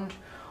bound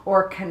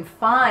or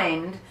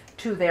confined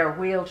to their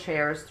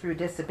wheelchairs through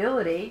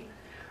disability,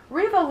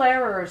 Riva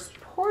Lehrer's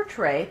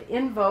portrait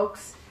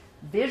invokes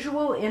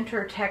visual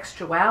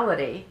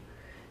intertextuality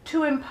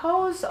to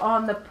impose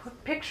on the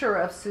picture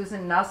of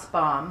Susan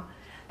Nussbaum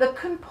the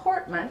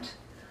comportment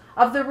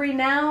of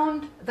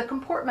renowned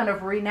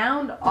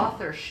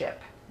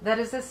authorship that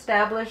is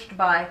established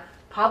by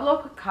Pablo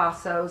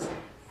Picasso's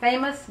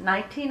famous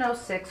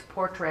 1906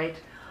 portrait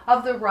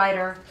of the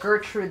writer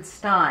Gertrude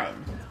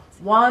Stein,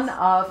 one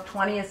of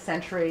 20th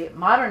century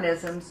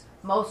modernism's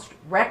most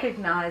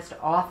recognized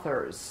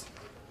authors.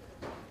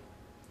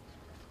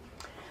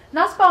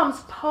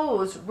 Nussbaum's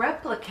pose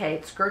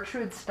replicates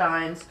Gertrude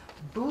Stein's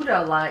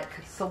Buddha-like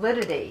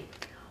solidity,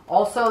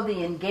 also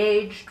the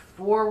engaged,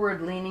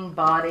 forward-leaning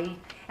body,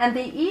 and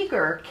the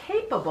eager,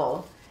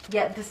 capable,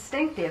 yet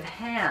distinctive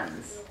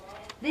hands.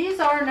 These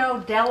are no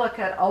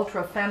delicate,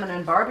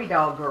 ultra-feminine Barbie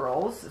doll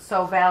girls,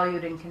 so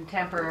valued in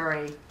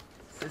contemporary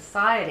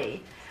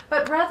society,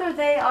 but rather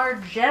they are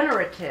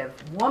generative,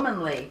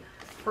 womanly,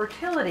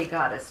 fertility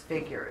goddess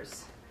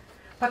figures.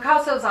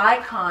 Picasso's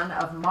icon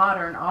of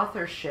modern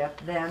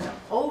authorship then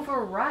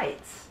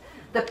overwrites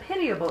the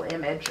pitiable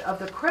image of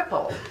the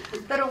cripple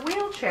that a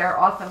wheelchair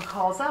often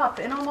calls up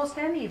in almost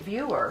any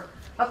viewer,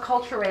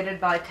 acculturated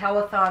by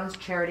telethons,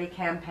 charity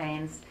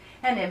campaigns,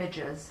 and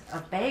images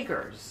of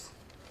beggars.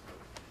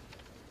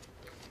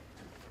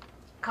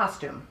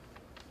 Costume.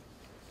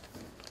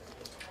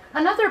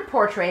 Another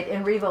portrait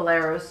in Riva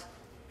Lehrer's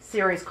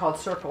series called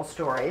Circle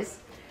Stories.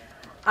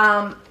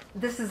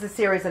 This is a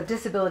series of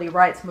disability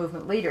rights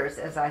movement leaders,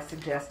 as I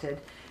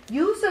suggested,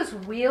 uses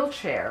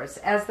wheelchairs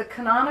as the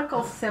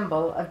canonical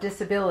symbol of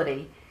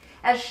disability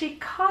as she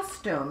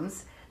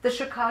costumes the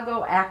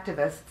Chicago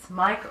activists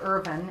Mike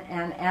Irvin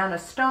and Anna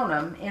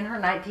Stoneham in her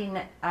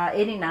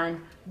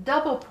 1989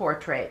 double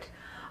portrait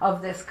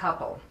of this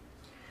couple.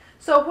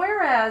 So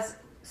whereas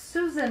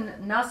Susan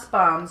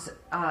Nussbaum's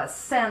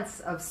sense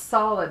of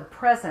solid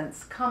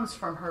presence comes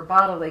from her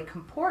bodily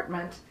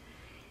comportment,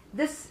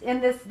 this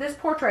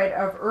portrait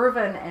of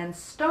Irvin and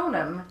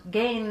Stoneham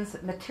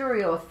gains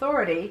material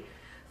authority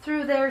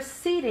through their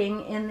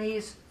seating in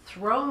these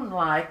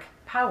throne-like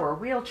power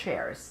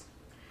wheelchairs.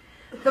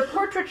 The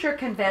portraiture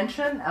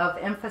convention of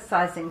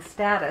emphasizing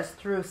status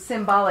through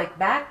symbolic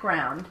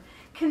background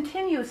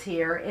continues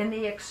here in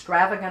the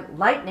extravagant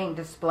lightning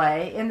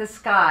display in the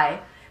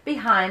sky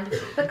behind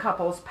the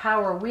couple's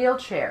power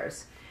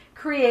wheelchairs,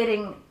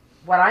 creating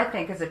what I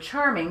think is a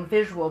charming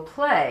visual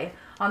play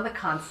on the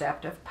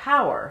concept of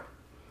power.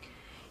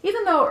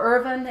 Even though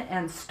Irvin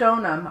and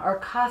Stoneham are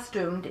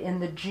costumed in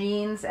the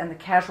jeans and the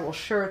casual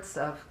shirts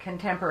of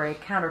contemporary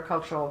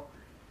countercultural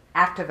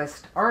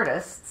activist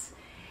artists,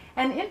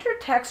 an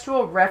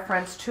intertextual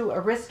reference to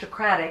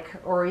aristocratic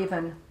or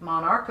even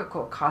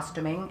monarchical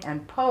costuming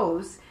and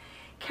pose,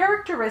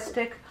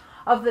 characteristic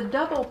of the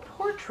double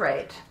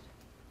portrait,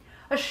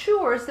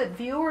 assures that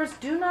viewers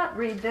do not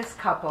read this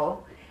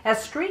couple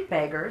as street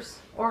beggars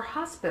or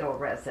hospital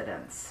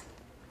residents.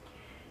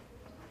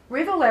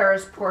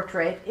 Rivalera's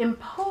portrait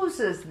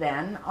imposes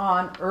then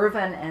on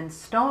Irvin and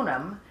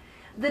Stoneham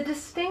the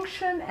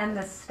distinction and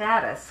the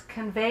status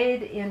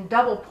conveyed in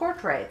double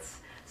portraits,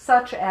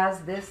 such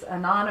as this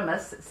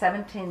anonymous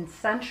 17th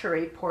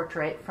century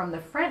portrait from the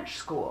French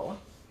school.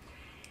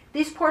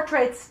 These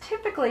portraits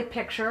typically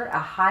picture a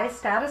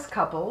high-status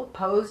couple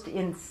posed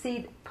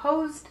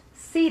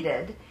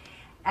seated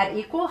at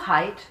equal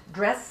height,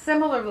 dressed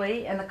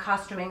similarly in the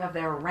costuming of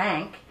their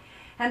rank,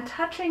 and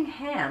touching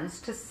hands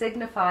to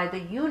signify the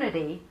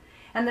unity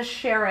and the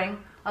sharing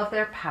of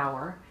their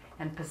power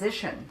and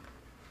position.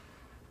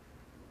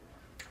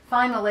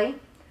 Finally,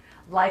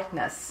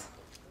 likeness.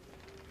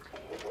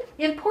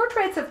 In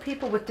portraits of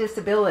people with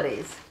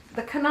disabilities,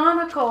 the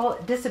canonical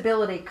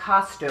disability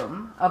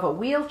costume of a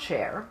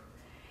wheelchair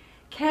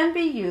can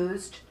be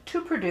used to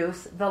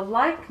produce the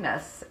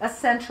likeness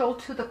essential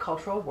to the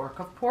cultural work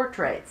of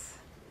portraits.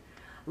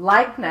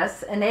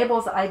 Likeness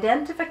enables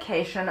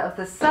identification of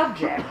the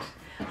subject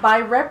by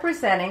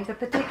representing the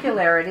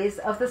particularities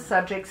of the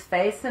subject's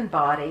face and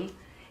body,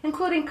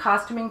 including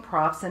costuming,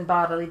 props, and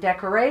bodily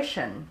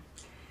decoration,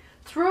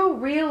 through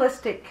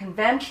realistic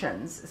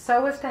conventions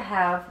so as to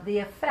have the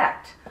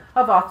effect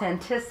of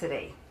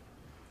authenticity.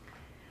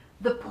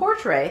 The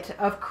portrait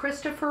of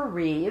Christopher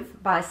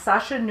Reeve by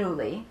Sasha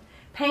Newley,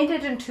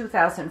 painted in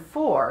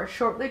 2004,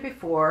 shortly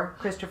before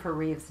Christopher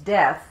Reeve's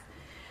death,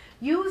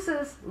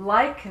 uses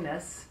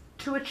likeness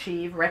to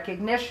achieve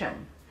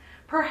recognition,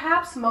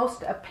 perhaps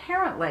most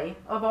apparently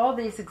of all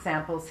these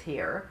examples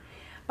here,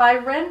 by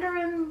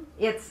rendering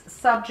its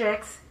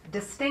subjects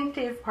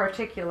distinctive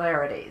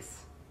particularities.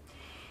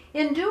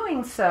 In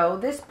doing so,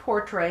 this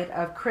portrait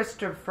of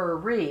Christopher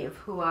Reeve,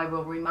 who I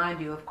will remind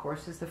you, of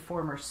course, is the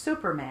former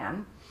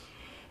Superman,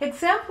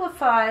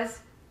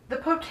 exemplifies the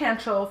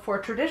potential for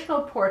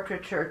traditional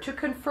portraiture to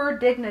confer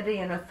dignity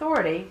and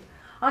authority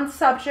on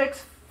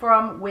subjects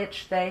from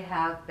which they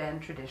have been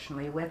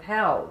traditionally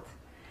withheld.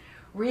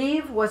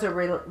 Reeve was a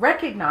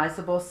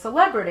recognizable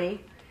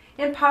celebrity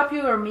in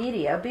popular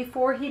media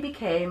before he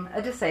became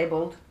a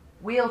disabled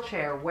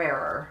wheelchair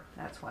wearer.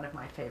 That's one of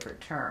my favorite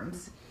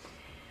terms.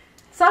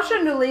 Sasha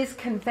Newley's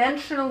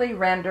conventionally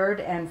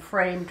rendered and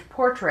framed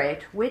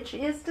portrait, which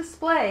is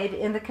displayed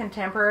in the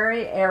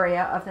contemporary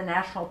area of the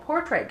National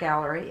Portrait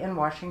Gallery in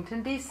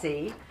Washington,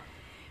 D.C.,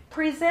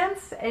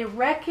 presents a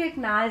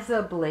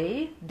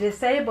recognizably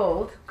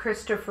disabled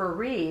Christopher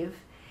Reeve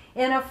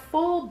in a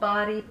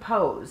full-body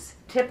pose,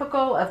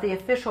 typical of the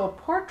official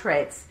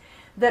portraits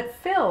that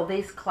fill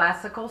these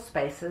classical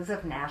spaces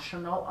of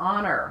national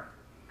honor.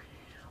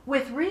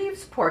 With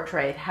Reeve's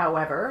portrait,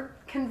 however,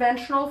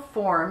 conventional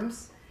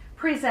forms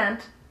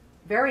present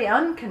very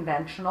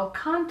unconventional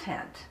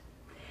content.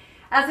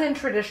 As in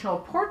traditional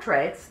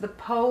portraits, the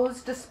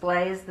pose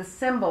displays the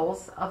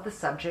symbols of the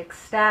subject's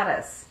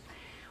status.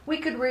 We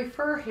could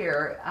refer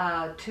here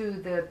to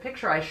the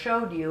picture I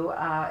showed you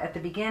at the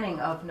beginning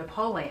of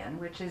Napoleon,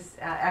 which is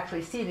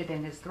actually seated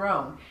in his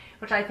throne,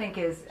 which I think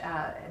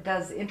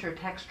does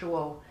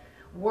intertextual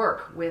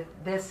work with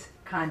this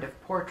kind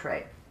of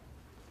portrait.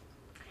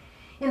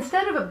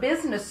 Instead of a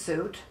business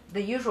suit,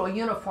 the usual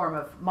uniform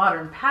of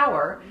modern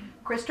power,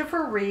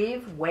 Christopher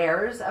Reeve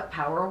wears a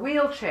power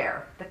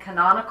wheelchair, the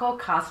canonical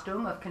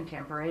costume of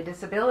contemporary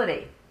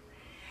disability.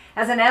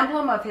 As an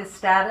emblem of his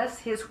status,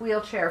 his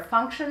wheelchair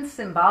functions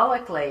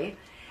symbolically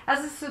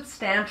as a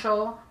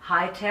substantial,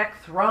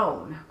 high-tech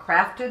throne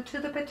crafted to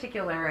the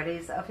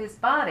particularities of his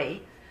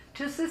body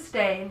to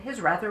sustain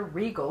his rather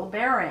regal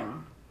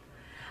bearing.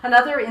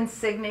 Another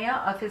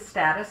insignia of his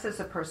status as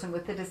a person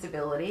with a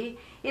disability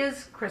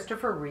is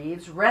Christopher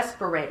Reeve's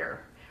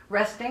respirator,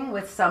 resting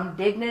with some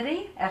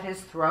dignity at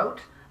his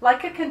throat,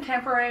 like a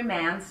contemporary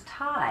man's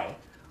tie,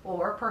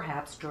 or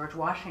perhaps George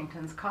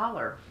Washington's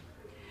collar.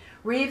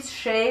 Reeve's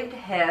shaved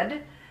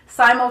head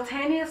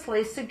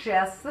simultaneously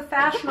suggests the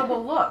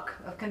fashionable look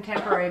of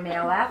contemporary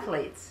male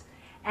athletes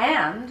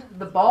and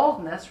the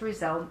baldness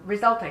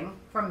resulting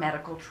from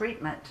medical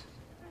treatment.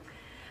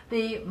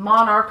 The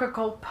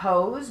monarchical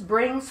pose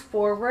brings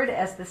forward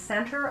as the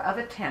center of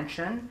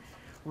attention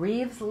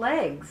Reeve's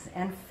legs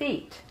and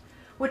feet,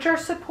 which are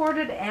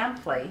supported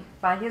amply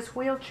by his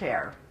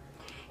wheelchair.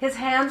 His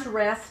hands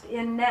rest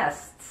in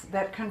nests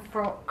that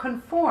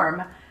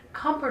conform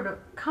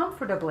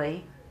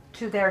comfortably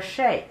to their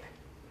shape.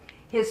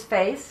 His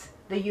face,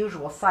 the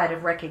usual site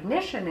of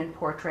recognition in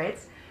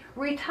portraits,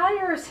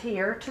 retires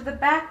here to the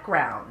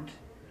background.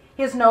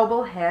 His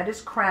noble head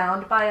is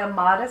crowned by a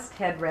modest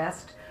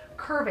headrest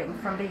curving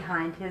from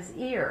behind his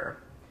ear.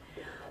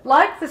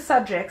 Like the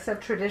subjects of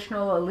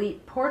traditional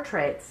elite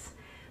portraits,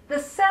 the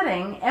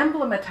setting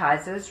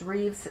emblematizes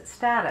Reeve's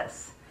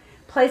status,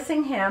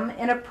 placing him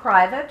in a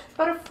private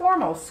but a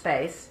formal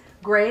space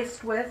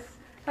graced with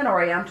an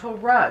oriental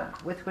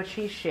rug with which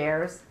he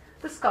shares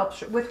the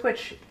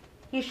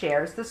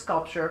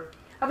sculpture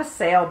of a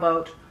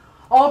sailboat,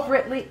 all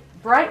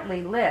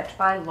brightly lit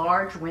by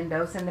large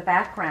windows in the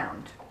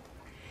background.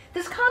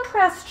 This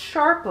contrasts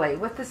sharply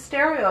with the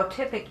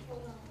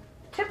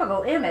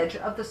typical image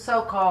of the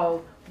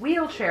so-called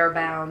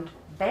wheelchair-bound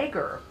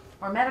beggar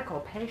or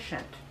medical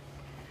patient.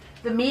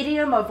 The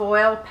medium of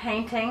oil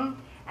painting,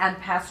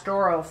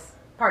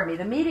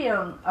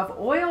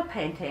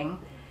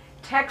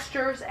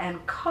 textures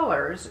and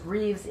colors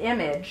Reeves'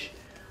 image,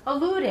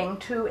 alluding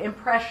to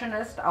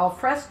Impressionist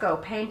alfresco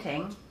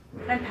painting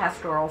and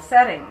pastoral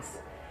settings,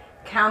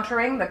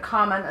 countering the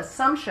common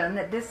assumption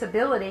that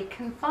disability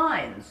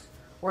confines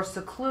or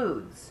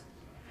secludes.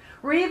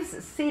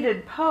 Reeves'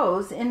 seated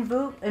pose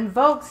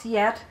invokes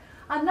yet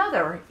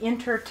another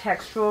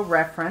intertextual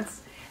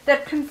reference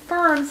that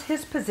confirms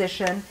his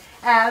position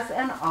as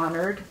an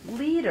honored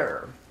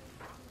leader.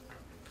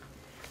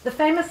 The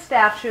famous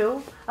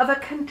statue of a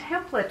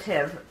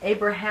contemplative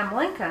Abraham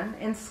Lincoln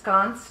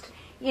ensconced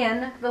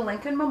in the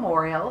Lincoln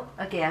Memorial,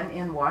 again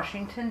in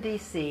Washington,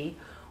 D.C.,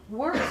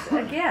 works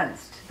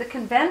against the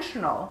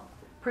conventional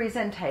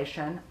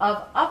presentation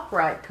of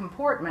upright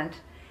comportment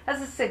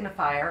as a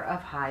signifier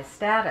of high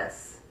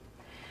status.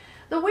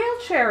 The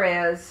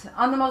wheelchair is,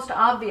 on the most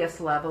obvious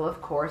level,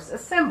 of course, a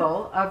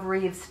symbol of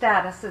Reeves'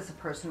 status as a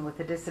person with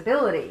a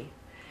disability.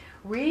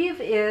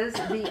 Reeve is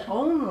the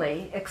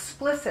only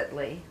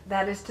explicitly,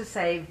 that is to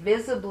say,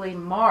 visibly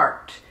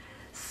marked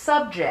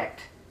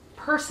subject,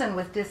 person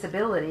with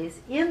disabilities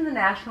in the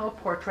National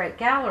Portrait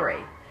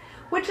Gallery,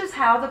 which is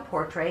how the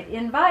portrait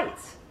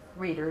invites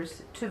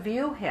readers to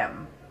view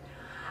him.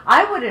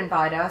 I would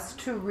invite us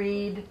to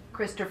read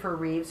Christopher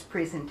Reeve's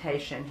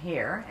presentation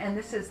here, and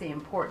this is the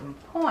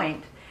important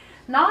point,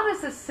 not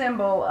as a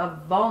symbol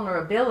of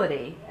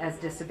vulnerability as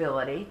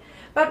disability,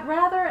 but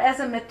rather as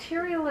a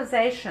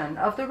materialization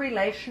of the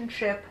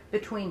relationship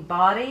between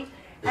body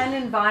and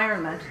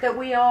environment that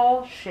we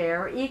all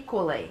share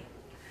equally.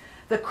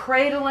 The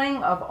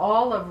cradling of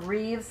all of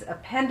Reeve's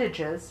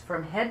appendages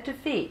from head to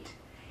feet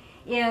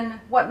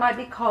in what might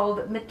be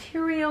called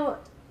material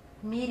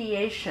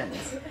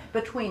mediations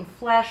between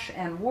flesh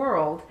and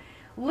world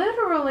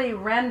literally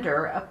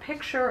render a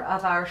picture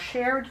of our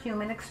shared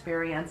human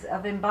experience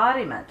of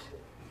embodiment,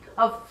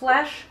 of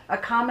flesh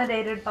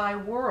accommodated by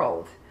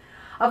world,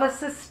 of a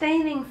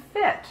sustaining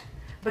fit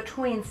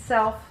between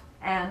self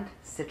and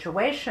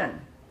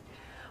situation.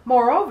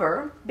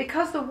 Moreover,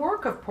 because the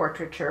work of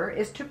portraiture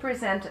is to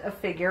present a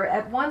figure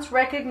at once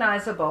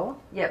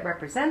recognizable yet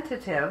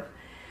representative,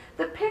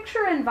 the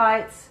picture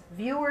invites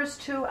viewers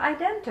to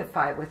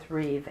identify with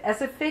Reeve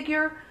as a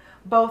figure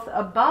both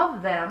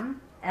above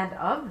them and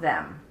of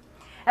them,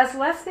 as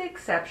less the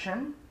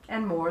exception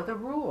and more the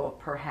rule,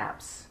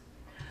 perhaps.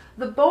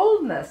 The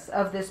boldness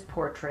of this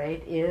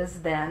portrait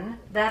is, then,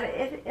 that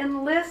it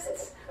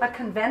enlists a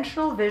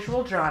conventional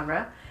visual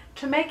genre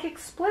to make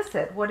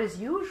explicit what is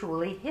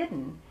usually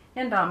hidden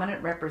in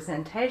dominant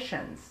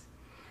representations.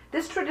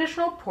 This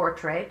traditional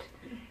portrait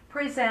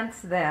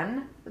presents,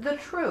 then, the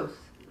truth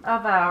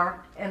of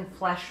our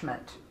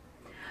enfleshment,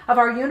 of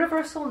our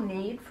universal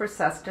need for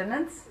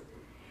sustenance,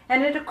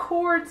 and it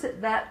accords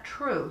that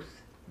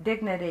truth,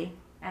 dignity,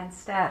 and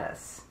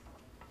status.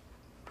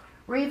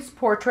 Reeve's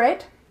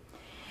portrait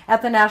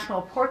at the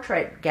National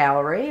Portrait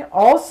Gallery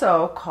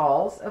also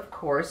calls, of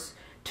course,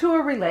 to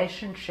a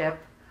relationship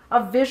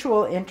of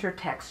visual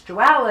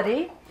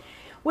intertextuality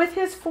with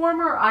his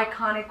former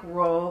iconic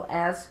role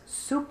as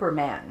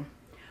Superman,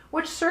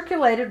 which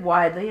circulated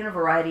widely in a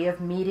variety of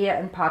media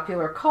and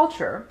popular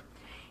culture,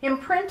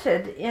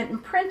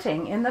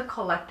 imprinting in the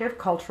collective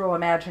cultural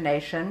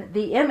imagination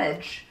the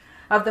image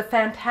of the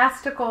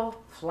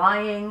fantastical,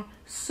 flying,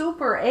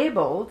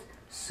 super-abled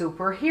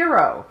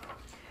superhero.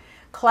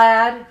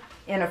 Clad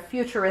in a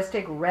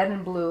futuristic red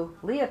and blue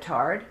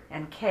leotard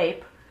and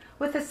cape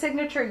with the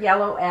signature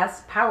yellow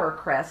S power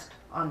crest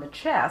on the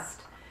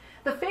chest,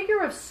 the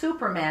figure of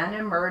Superman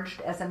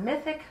emerged as a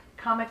mythic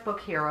comic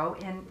book hero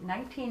in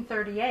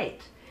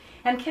 1938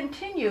 and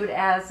continued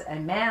as a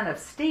man of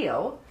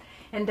steel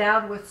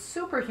endowed with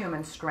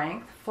superhuman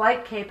strength,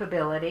 flight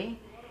capability,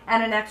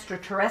 and an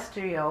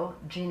extraterrestrial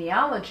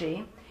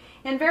genealogy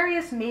in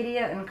various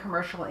media and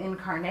commercial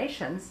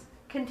incarnations,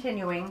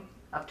 continuing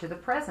up to the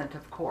present,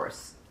 of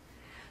course.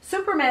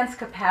 Superman's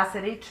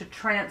capacity to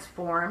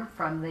transform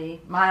from the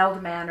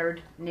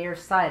mild-mannered,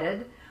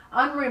 nearsighted,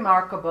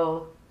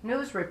 unremarkable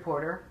news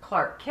reporter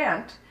Clark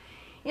Kent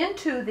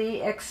into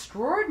the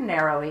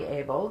extraordinarily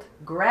abled,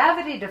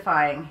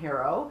 gravity-defying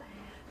hero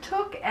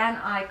took an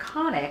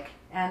iconic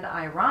and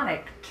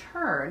ironic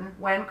turn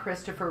when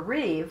Christopher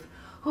Reeve,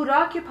 who'd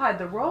occupied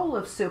the role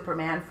of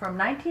Superman from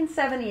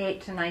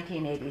 1978 to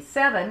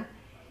 1987,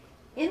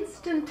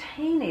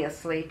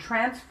 instantaneously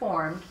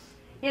transformed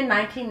in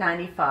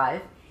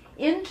 1995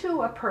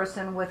 into a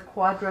person with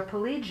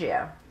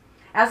quadriplegia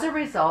as a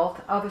result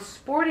of a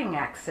sporting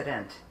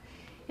accident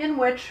in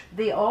which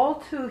the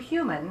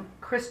all-too-human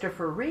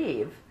Christopher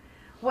Reeve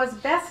was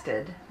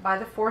bested by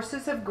the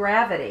forces of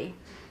gravity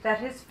that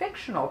his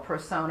fictional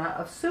persona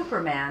of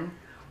Superman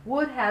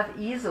would have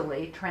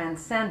easily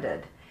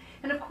transcended.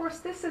 And of course,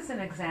 this is an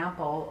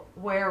example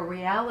where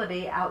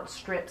reality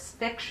outstrips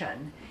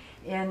fiction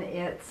in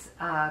its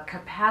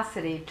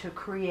capacity to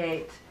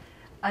create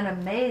an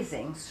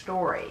amazing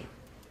story.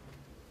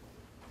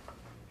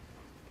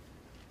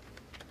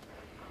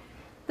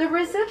 The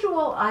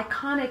residual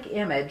iconic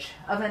image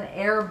of an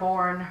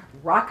airborne,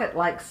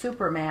 rocket-like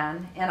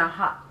Superman in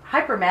a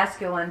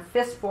hypermasculine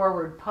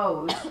fist-forward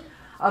pose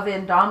of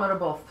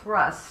indomitable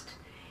thrust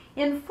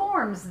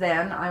informs,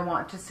 then, I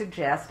want to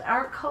suggest,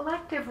 our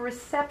collective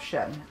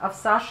reception of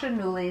Sasha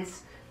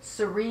Newley's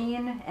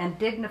serene and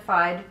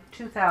dignified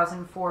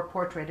 2004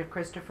 portrait of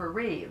Christopher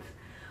Reeve,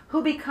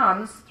 who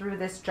becomes, through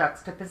this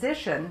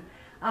juxtaposition,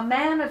 a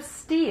man of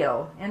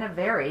steel in a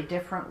very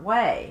different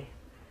way.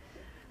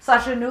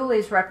 Sasha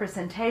Newley's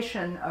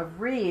representation of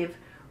Reeve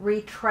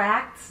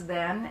retracts,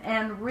 then,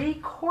 and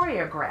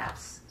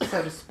re-choreographs,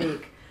 so to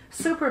speak,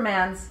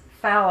 Superman's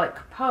phallic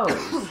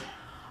pose,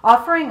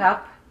 offering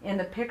up in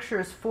the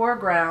picture's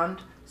foreground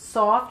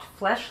soft,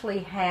 fleshly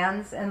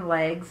hands and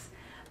legs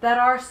that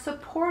are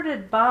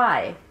supported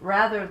by,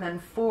 rather than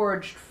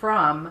forged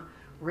from,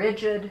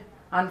 rigid,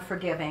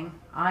 unforgiving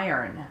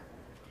iron.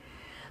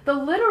 The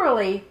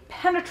literally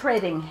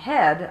penetrating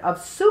head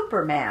of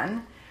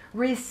Superman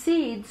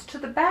recedes to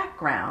the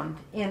background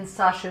in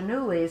Sasha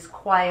Newley's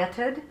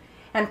quieted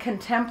and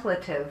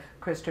contemplative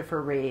Christopher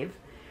Reeve,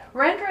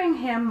 rendering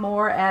him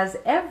more as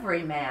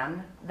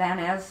everyman than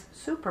as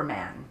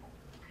Superman.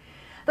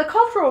 The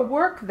cultural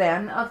work,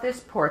 then, of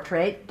this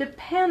portrait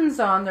depends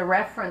on the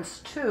reference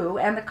to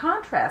and the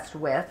contrast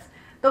with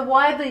the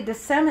widely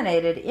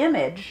disseminated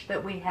image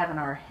that we have in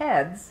our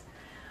heads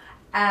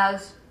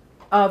as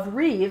of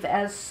Reeve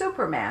as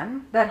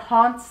Superman that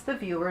haunts the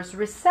viewer's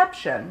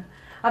reception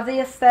of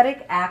the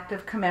aesthetic act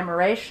of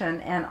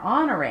commemoration and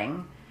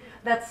honoring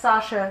that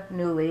Sasha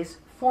Newley's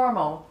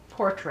formal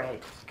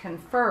portrait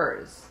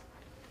confers.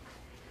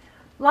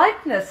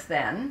 Likeness,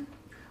 then,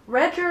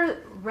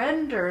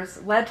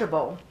 renders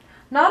legible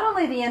not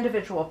only the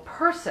individual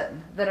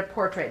person that a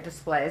portrait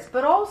displays,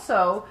 but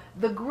also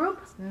the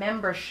group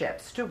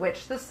memberships to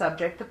which the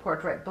subject, the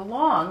portrait,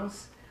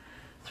 belongs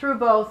through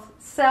both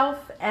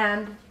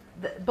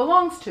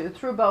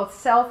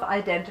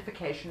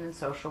self-identification and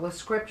social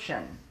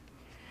ascription.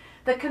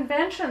 The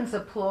conventions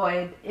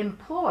employed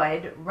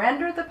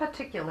render the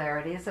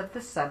particularities of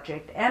the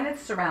subject and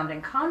its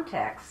surrounding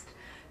context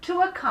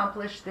to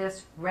accomplish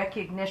this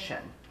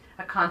recognition,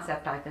 a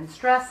concept I've been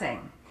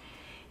stressing.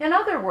 In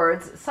other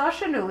words,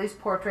 Sasha Newley's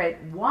portrait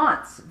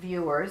wants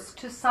viewers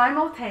to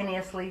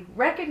simultaneously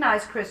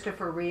recognize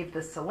Christopher Reeve,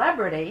 the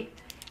celebrity,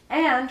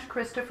 and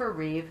Christopher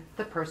Reeve,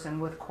 the person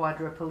with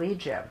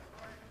quadriplegia.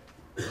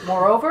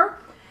 Moreover,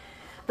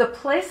 the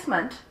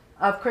placement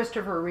of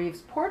Christopher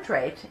Reeve's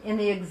portrait in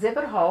the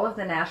exhibit hall of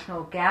the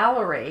National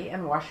Gallery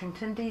in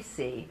Washington,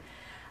 D.C.,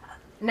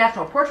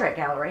 National Portrait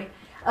Gallery,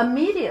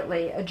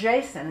 immediately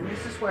adjacent, and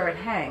this is where it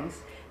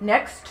hangs,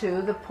 next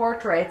to the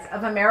portraits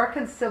of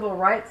American civil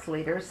rights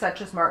leaders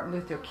such as Martin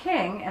Luther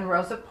King and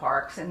Rosa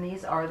Parks, and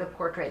these are the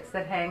portraits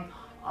that hang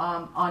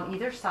on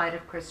either side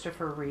of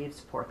Christopher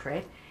Reeve's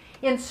portrait,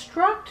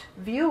 instruct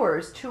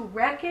viewers to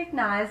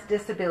recognize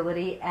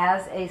disability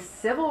as a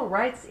civil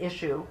rights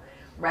issue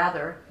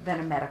rather than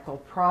a medical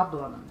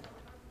problem.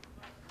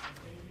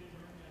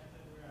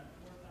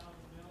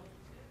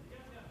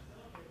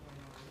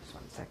 Just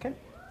 1 second.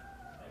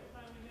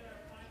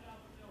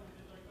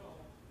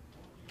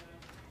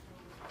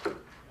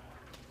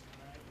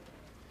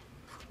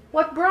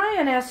 What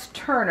Brian S.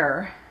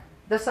 Turner,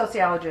 the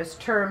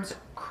sociologist, terms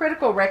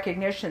critical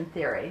recognition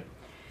theory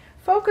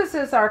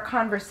focuses our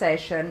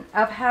conversation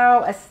of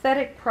how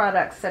aesthetic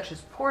products such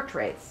as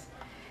portraits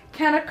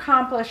can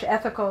accomplish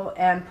ethical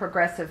and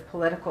progressive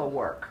political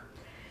work.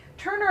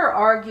 Turner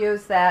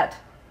argues that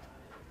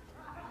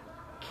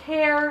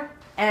care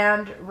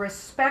and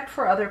respect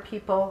for other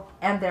people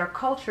and their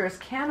cultures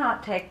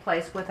cannot take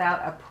place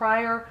without a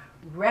prior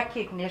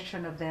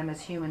recognition of them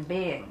as human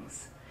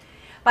beings.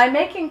 By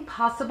making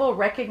possible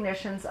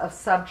recognitions of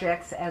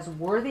subjects as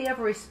worthy of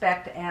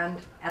respect and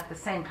at the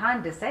same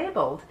time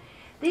disabled,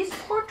 these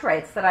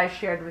portraits that I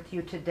shared with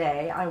you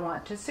today, I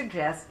want to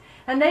suggest,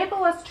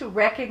 enable us to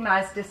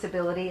recognize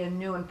disability in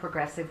new and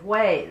progressive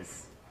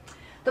ways.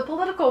 The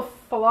political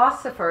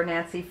philosopher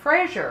Nancy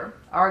Fraser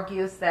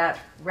argues that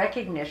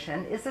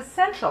recognition is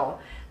essential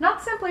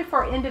not simply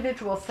for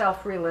individual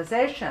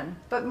self-realization,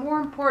 but more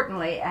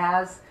importantly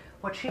as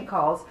what she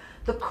calls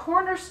the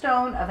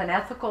cornerstone of an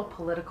ethical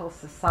political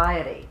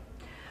society.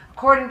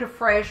 According to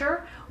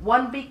Fraser,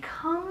 one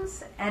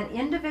becomes an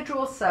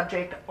individual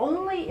subject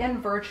only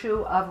in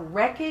virtue of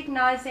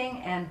recognizing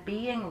and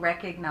being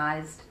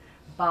recognized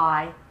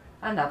by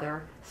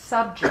another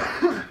subject.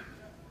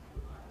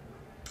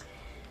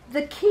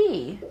 The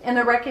key in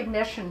the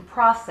recognition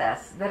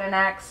process that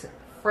enacts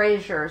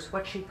Fraser's,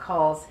 what she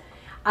calls,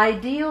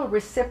 ideal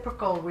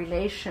reciprocal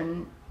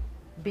relation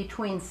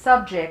between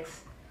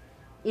subjects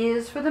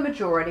is for the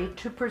majority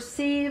to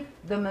perceive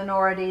the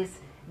minority's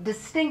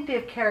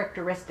distinctive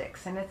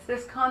characteristics. And it's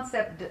this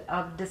concept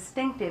of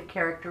distinctive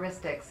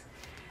characteristics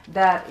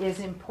that is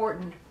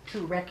important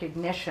to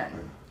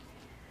recognition.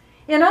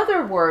 In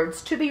other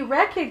words, to be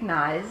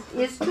recognized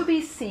is to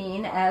be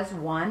seen as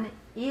one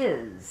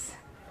is.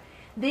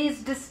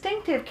 These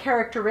distinctive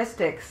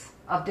characteristics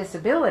of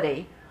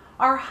disability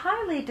are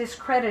highly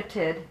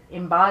discredited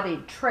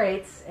embodied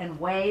traits and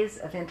ways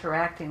of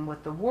interacting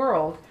with the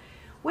world,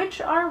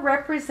 which are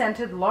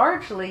represented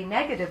largely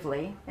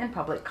negatively in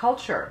public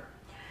culture.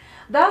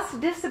 Thus,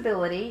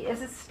 disability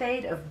is a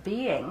state of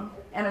being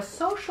and a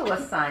social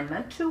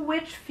assignment to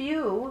which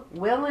few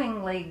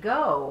willingly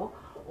go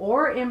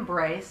or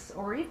embrace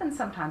or even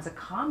sometimes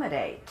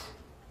accommodate.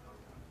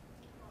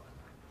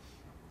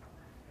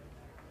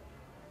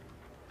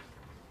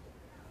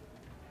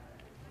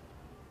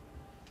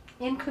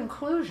 In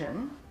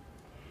conclusion,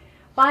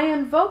 by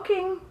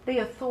invoking the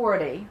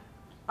authority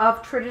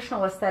of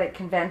traditional aesthetic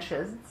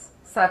conventions,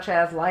 such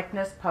as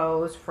likeness,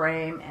 pose,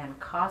 frame, and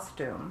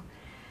costume,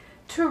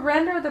 to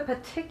render the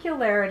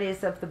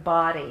particularities of the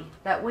body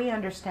that we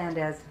understand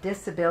as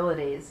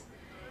disabilities,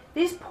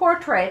 these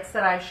portraits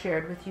that I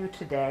shared with you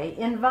today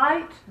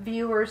invite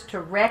viewers to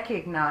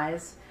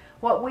recognize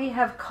what we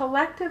have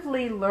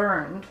collectively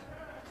learned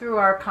through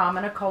our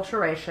common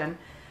acculturation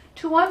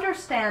to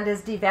understand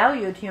as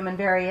devalued human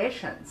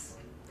variations.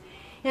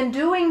 In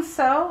doing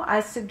so,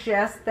 I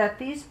suggest that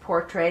these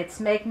portraits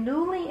make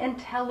newly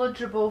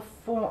intelligible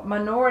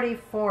minority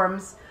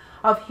forms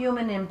of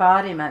human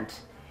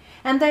embodiment,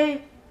 and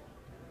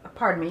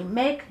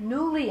make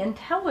newly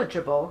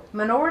intelligible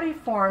minority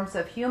forms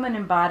of human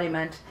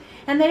embodiment,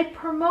 and they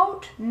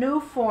promote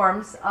new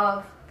forms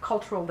of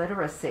cultural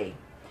literacy.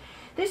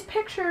 These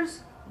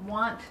pictures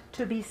want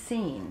to be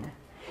seen.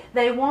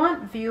 They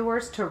want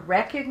viewers to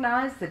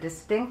recognize the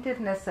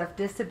distinctiveness of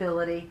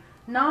disability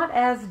not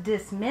as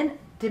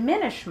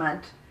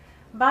diminishment,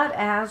 but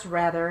as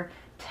rather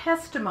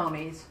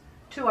testimonies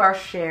to our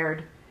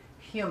shared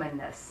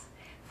humanness.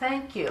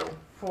 Thank you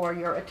for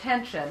your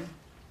attention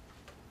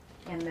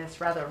in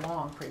this rather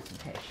long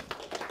presentation.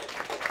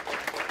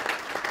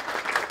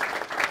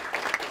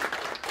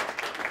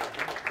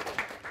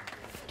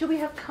 Do we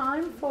have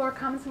time for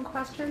comments and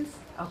questions?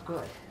 Oh,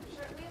 good.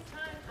 Sure, we have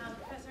time.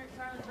 Professor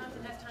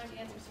Garland-Thomson has time to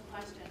answer some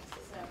questions.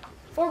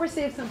 Or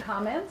receive some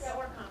comments. Yeah,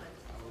 or comments.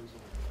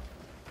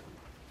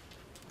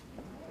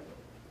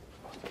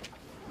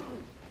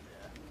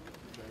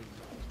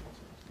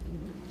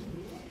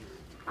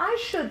 I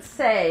should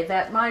say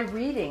that my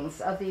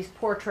readings of these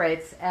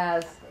portraits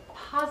as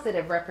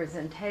positive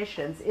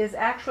representations is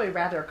actually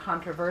rather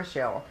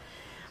controversial.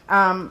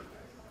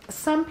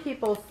 Some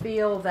people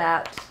feel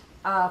that,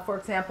 for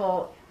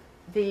example,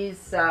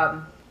 this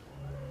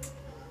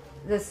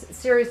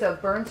series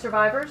of burn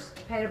survivors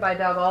painted by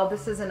Doug Auld,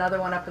 this is another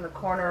one up in the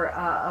corner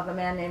of a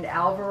man named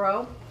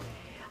Alvaro,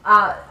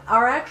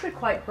 are actually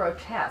quite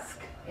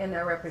grotesque in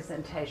their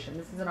representation.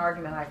 This is an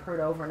argument I've heard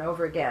over and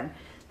over again.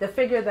 The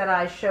figure that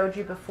I showed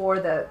you before,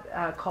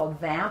 called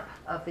Vamp,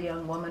 of the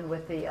young woman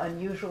with the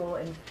unusual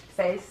in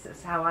face,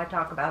 is how I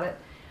talk about it.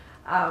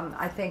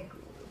 I think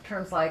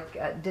terms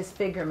like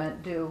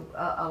disfigurement do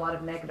a lot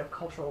of negative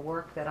cultural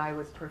work that I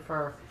would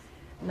prefer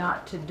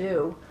not to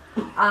do.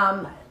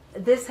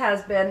 This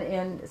has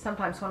been,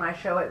 sometimes when I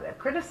show it,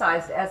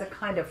 criticized as a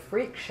kind of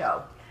freak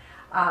show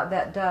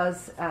that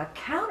does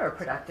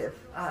counterproductive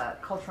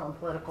cultural and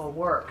political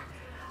work.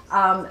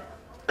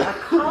 A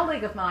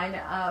colleague of mine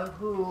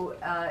who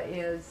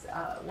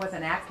was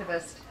an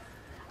activist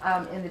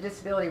in the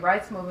disability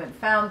rights movement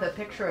found the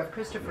picture of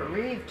Christopher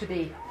Reeve to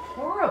be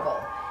horrible.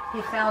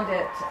 He found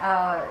it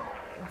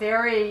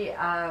very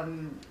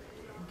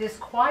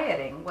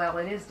disquieting. Well,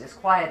 it is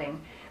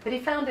disquieting, but he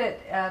found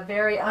it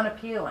very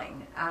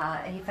unappealing.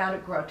 He found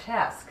it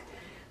grotesque.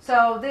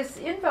 So this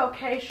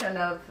invocation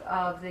of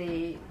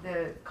the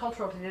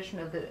cultural tradition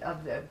of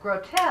the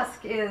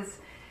grotesque is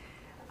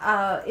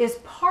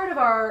part of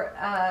our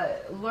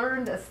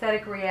learned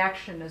aesthetic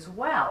reaction as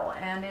well,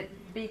 and it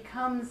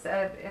becomes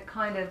a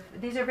kind of,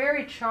 these are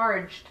very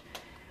charged,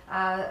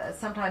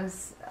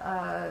 sometimes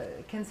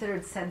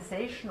considered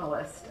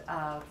sensationalist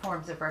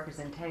forms of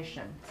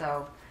representation.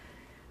 So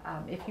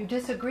if you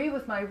disagree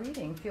with my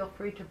reading, feel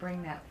free to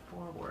bring that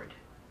forward.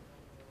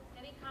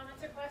 Any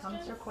comments or questions?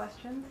 Comments or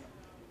questions?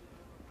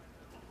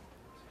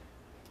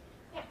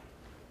 Yeah.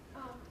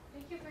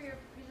 Thank you for your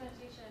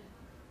presentation.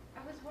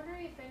 I was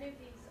wondering if any of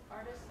these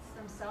artists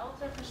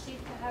themselves are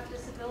perceived to have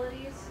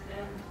disabilities,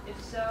 and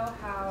if so,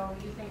 how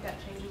you think that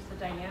changes the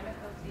dynamic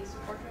of these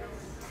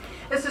portraits?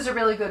 This is a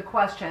really good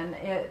question.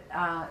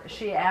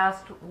 She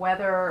asked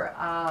whether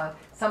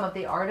some of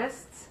the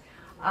artists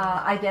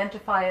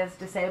identify as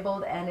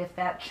disabled, and if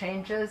that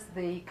changes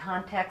the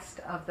context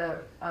of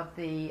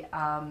the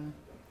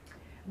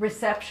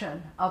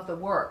reception of the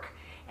work.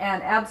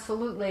 And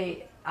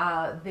absolutely,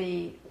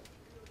 the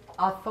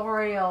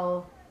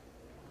authorial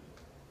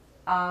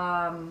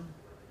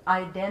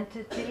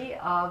identity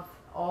of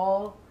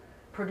all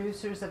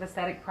producers of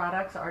aesthetic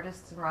products,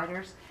 artists and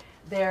writers,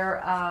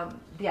 their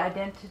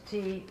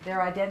identity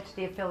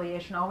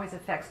affiliation always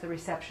affects the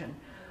reception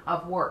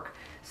of work.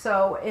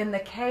 So in the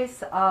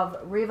case of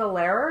Riva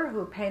Lehrer,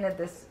 who painted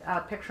this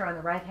picture on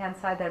the right-hand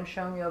side that I'm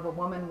showing you of a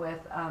woman with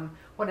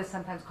what is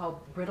sometimes called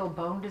brittle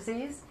bone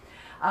disease,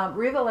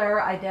 Riva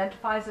Lehrer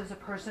identifies as a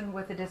person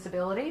with a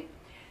disability.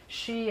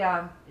 She,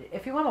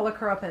 if you want to look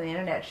her up on the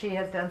internet, she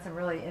has done some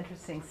really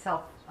interesting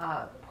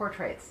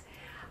self-portraits.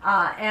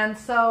 And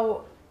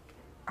so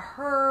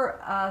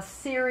her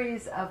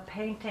series of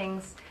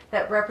paintings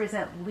that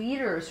represent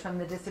leaders from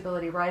the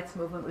disability rights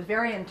movement was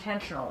very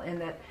intentional in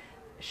that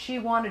she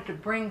wanted to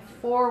bring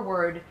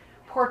forward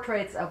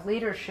portraits of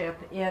leadership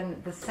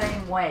in the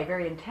same way,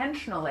 very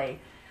intentionally,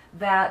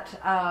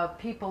 that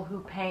people who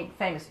paint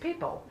famous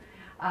people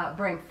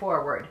bring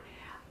forward.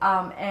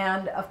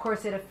 And of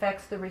course it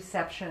affects the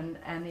reception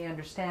and the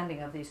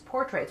understanding of these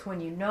portraits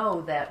when you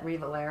know that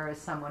Rivellere is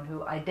someone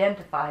who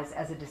identifies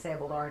as a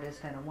disabled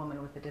artist and a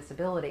woman with a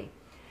disability.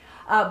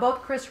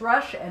 Both Chris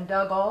Rush and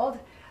Doug Auld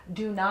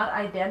do not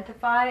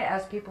identify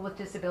as people with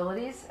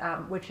disabilities,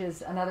 which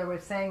is another way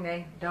of saying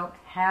they don't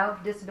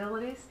have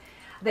disabilities.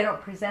 They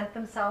don't present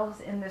themselves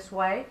in this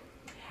way.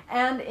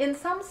 And in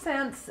some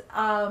sense,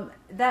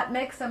 that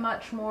makes a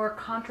much more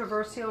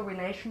controversial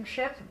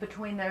relationship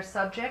between their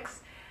subjects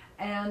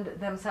and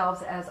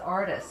themselves as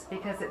artists,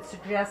 because it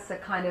suggests a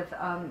kind of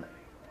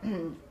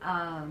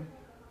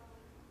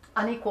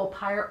unequal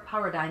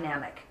power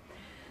dynamic.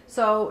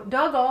 So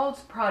Doug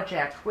Auld's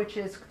project, which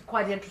is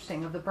quite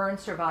interesting, of the burn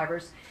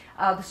survivors,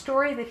 the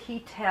story that he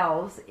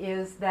tells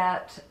is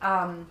that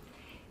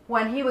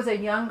when he was a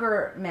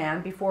younger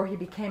man, before he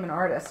became an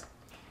artist,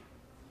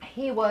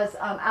 he was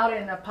out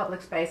in a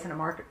public space in a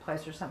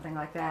marketplace or something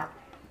like that.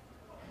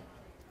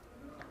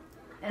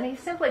 And he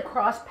simply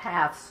crossed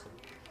paths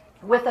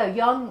with a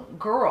young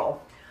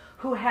girl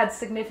who had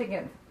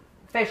significant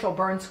facial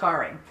burn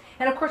scarring.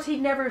 And of course,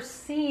 he'd never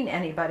seen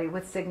anybody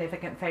with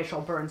significant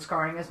facial burn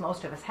scarring, as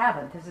most of us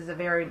haven't. This is a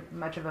very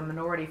much of a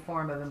minority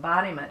form of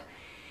embodiment.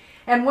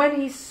 And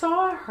when he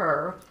saw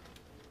her,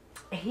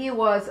 he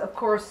was, of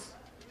course,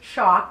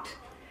 shocked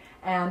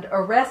and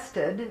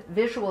arrested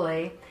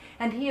visually,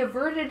 and he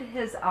averted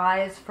his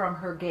eyes from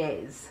her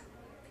gaze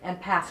and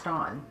passed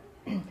on.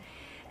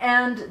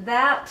 And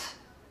that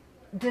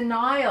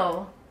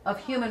denial of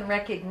human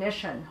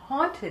recognition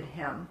haunted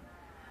him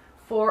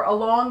for a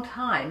long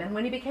time. And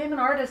when he became an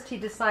artist, he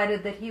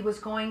decided that he was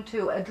going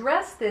to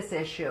address this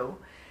issue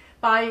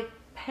by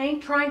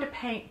trying to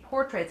paint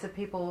portraits of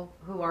people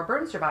who are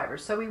burn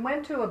survivors. So he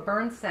went to a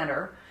burn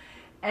center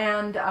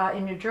and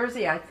in New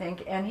Jersey, I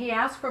think, and he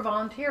asked for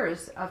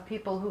volunteers of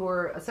people who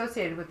were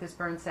associated with this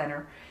burn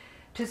center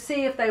to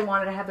see if they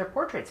wanted to have their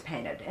portraits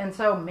painted. And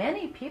so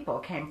many people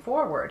came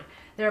forward.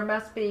 There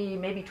must be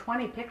maybe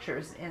 20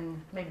 pictures,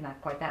 maybe not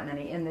quite that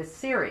many, in this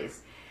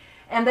series.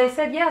 And they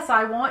said, yes,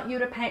 I want you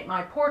to paint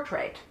my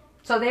portrait.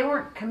 So they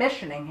weren't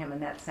commissioning him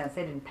in that sense.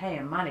 They didn't pay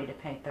him money to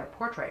paint their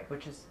portrait,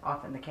 which is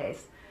often the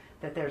case,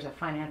 that there's a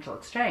financial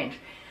exchange.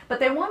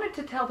 But they wanted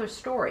to tell their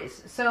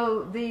stories.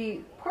 So the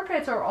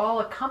portraits are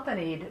all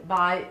accompanied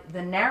by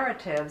the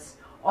narratives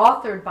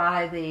authored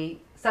by the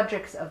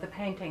subjects of the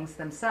paintings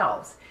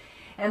themselves.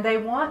 And they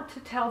want to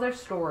tell their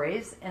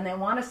stories, and they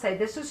want to say,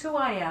 this is who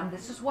I am,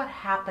 this is what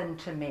happened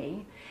to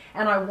me,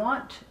 and I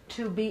want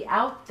to be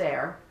out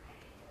there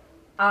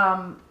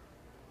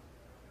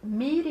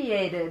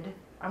mediated.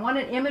 I want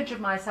an image of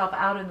myself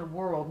out in the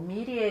world,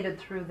 mediated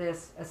through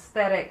this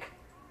aesthetic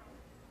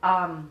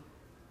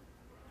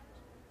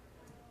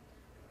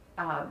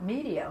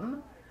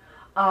medium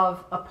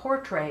of a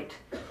portrait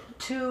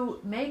to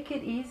make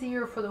it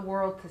easier for the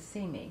world to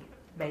see me,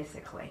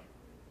 basically.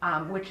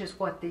 Which is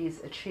what these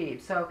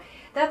achieve. So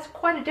that's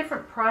quite a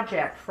different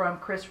project from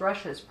Chris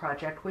Rush's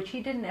project, which he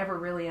didn't ever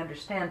really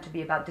understand to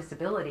be about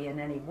disability in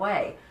any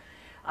way.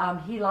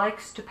 He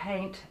likes to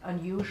paint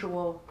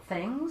unusual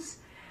things,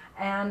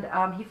 and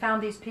he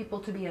found these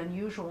people to be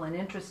unusual and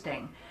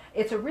interesting.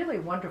 It's a really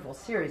wonderful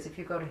series. If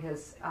you go to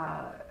his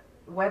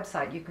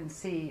website, you can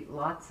see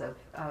lots of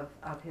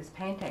his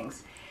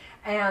paintings.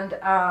 And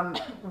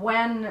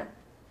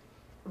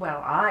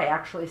I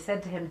actually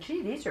said to him,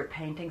 gee, these are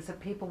paintings of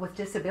people with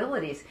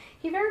disabilities.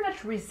 He very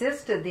much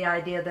resisted the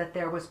idea that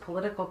there was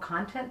political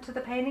content to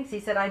the paintings.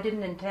 He said, I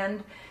didn't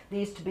intend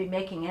these to be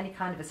making any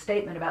kind of a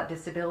statement about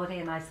disability.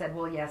 And I said,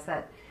 well, yes,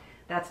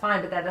 that's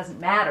fine, but that doesn't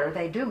matter.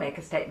 They do make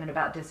a statement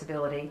about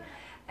disability.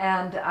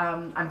 And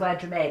I'm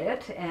glad you made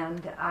it.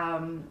 And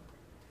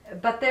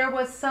but there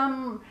was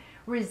some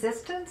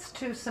resistance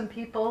to some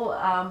people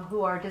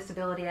who are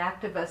disability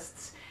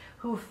activists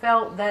who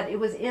felt that it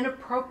was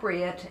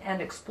inappropriate and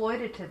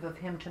exploitative of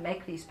him to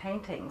make these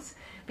paintings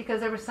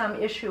because there was some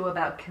issue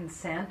about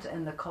consent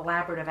and the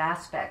collaborative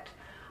aspect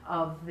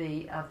of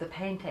the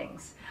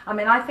paintings. I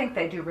mean, I think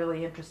they do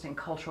really interesting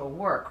cultural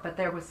work, but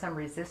there was some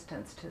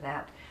resistance to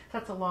that. So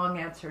that's a long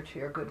answer to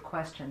your good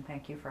question.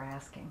 Thank you for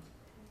asking.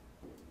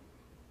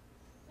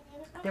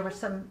 There were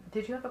some.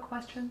 Did you have a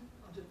question?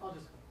 I'll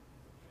just.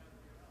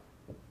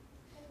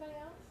 Anybody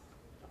else?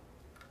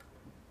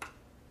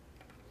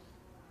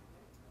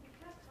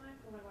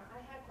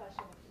 I had a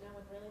question, if no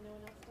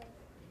one else does.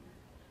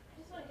 I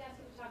just wanted to ask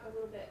you to talk a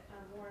little bit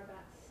more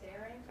about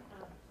staring,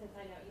 since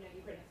I know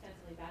you've written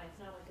extensively about it.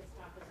 It's not what this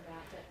talk was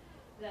about, but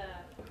the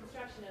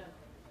construction of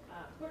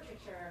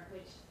portraiture,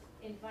 which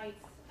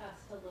invites us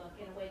to look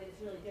in a way that is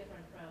really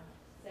different from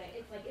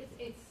say,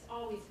 it's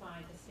always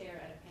fine to stare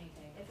at a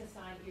painting. It's a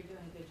sign that you're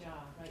doing a good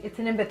job, right? It's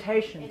an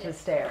invitation to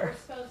stare.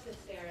 We're supposed to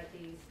stare at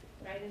these,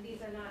 right? And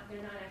they're not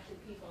actually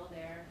people,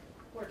 they're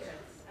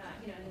portraits,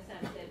 in the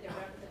sense that they're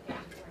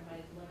representations we're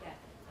invited to look at.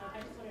 I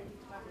just wondered if you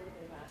could talk a little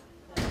bit about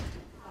the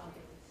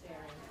politics of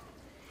staring.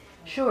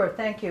 Sure,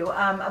 thank you.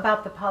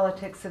 About the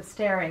politics of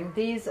staring,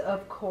 these,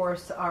 of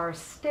course, are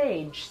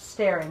staged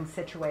staring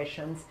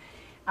situations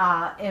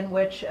in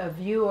which a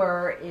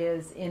viewer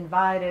is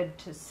invited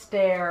to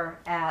stare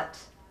at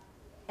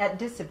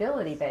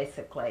disability,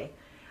 basically.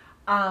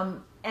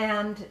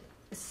 And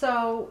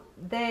so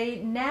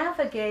they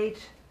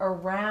navigate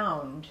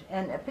around,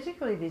 and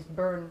particularly these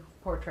Byrne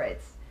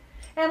portraits,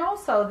 and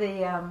also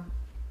the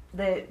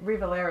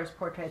Rivalera's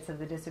portraits of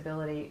the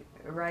disability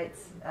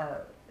rights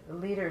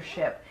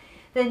leadership.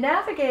 They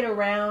navigate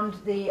around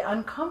the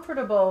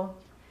uncomfortable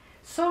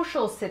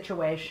social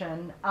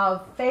situation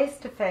of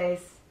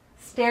face-to-face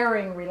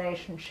staring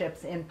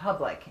relationships in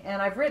public.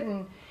 And I've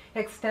written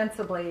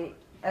extensively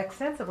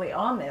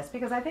on this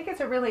because I think it's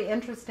a really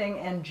interesting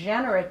and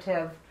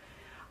generative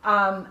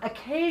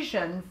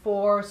occasion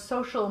for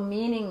social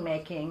meaning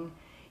making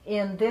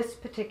in this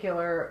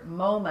particular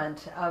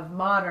moment of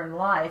modern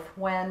life,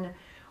 when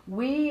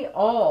we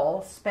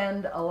all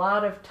spend a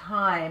lot of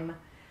time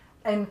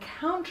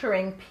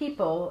encountering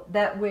people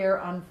that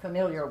we're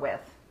unfamiliar with.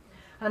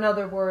 In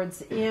other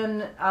words,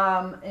 in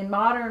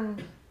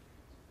modern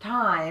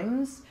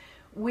times,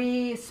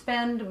 we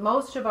spend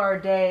most of our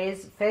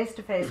days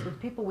face-to-face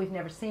with people we've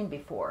never seen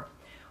before,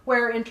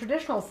 where in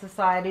traditional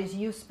societies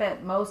you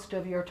spent most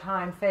of your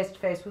time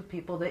face-to-face with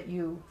people that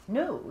you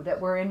knew, that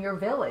were in your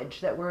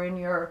village, that were in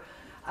your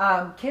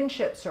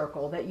kinship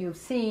circle, that you've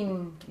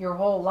seen your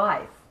whole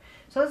life.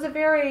 So it's a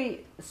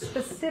very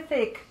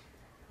specific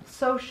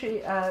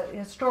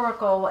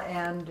historical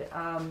and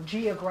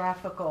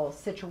geographical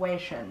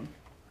situation,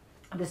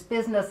 this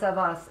business of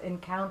us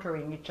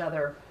encountering each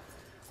other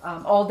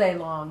all day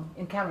long,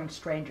 encountering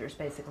strangers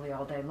basically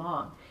all day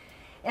long.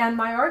 And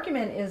my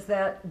argument is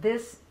that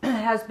this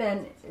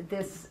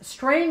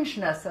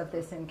strangeness of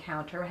this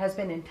encounter has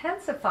been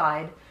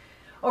intensified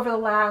over the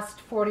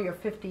last 40 or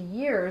 50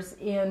 years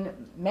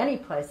in many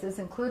places,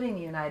 including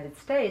the United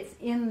States,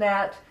 in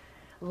that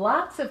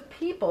lots of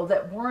people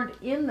that weren't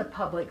in the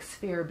public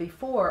sphere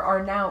before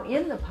are now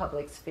in the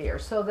public sphere,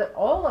 so that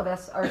all of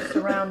us are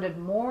surrounded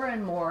more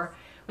and more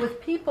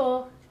with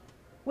people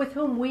with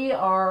whom we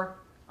are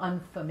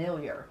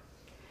unfamiliar.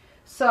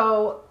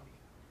 So,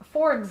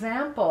 for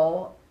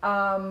example,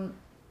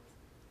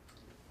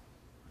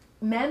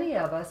 many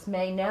of us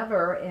may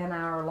never in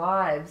our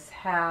lives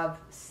have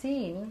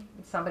seen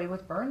somebody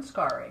with burn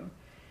scarring,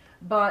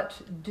 but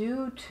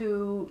due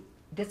to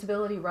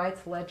disability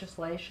rights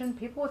legislation,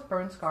 people with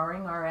burn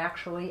scarring are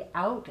actually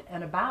out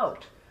and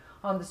about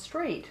on the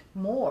street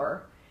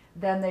more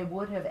than they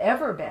would have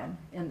ever been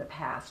in the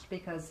past,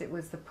 because it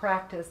was the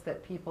practice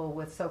that people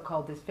with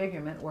so-called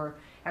disfigurement were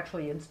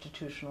actually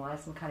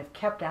institutionalized and kind of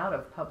kept out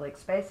of public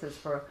spaces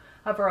for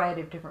a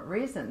variety of different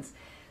reasons.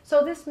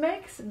 So this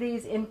makes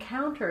these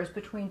encounters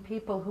between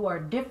people who are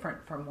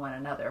different from one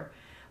another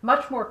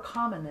much more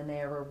common than they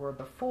ever were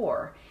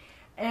before.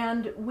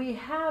 And we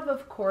have,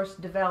 of course,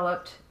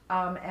 developed,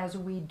 as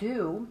we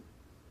do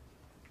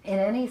in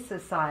any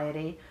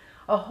society,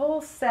 a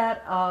whole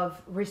set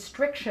of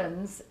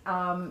restrictions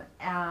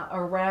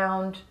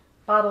around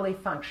bodily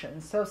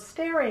functions. So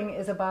staring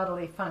is a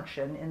bodily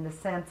function in the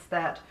sense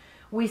that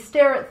we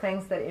stare at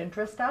things that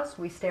interest us,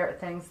 we stare at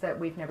things that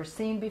we've never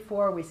seen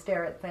before, we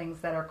stare at things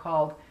that are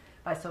called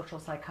by social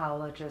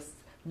psychologists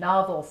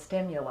novel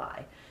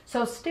stimuli.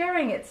 So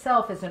staring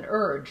itself is an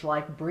urge,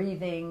 like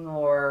breathing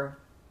or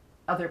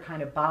other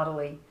kind of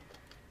bodily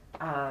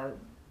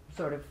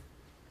sort of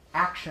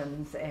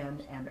actions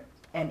and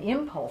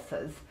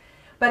impulses.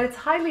 But it's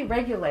highly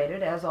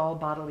regulated, as all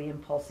bodily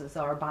impulses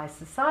are, by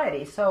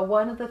society. So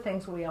one of the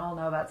things we all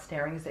know about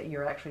staring is that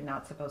you're actually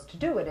not supposed to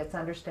do it. It's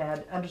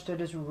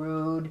understood as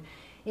rude,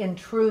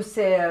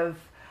 intrusive,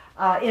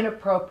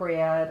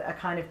 inappropriate, a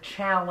kind of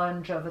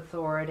challenge of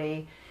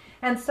authority.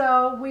 And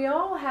so we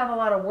all have a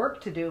lot of work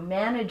to do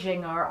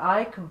managing our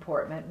eye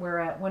comportment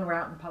when we're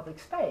out in public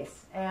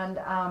space. And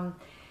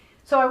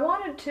so I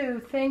wanted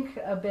to think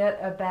a bit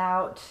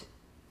about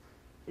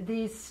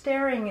these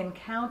staring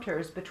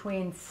encounters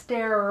between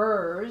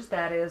starers,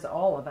 that is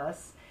all of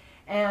us,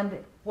 and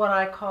what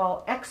I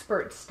call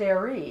expert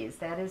starees,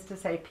 that is to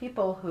say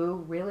people who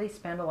really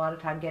spend a lot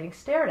of time getting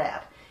stared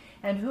at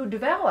and who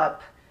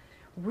develop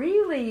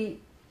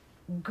really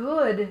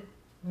good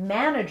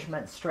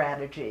management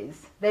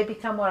strategies. They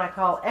become what I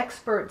call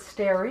expert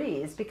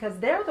starees because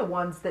they're the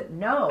ones that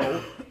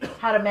know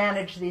how to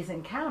manage these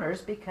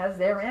encounters because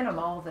they're in them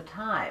all the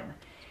time.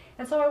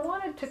 And so I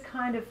wanted to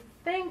kind of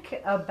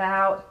think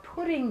about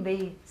putting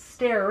the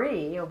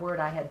staree, a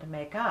word I had to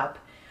make up,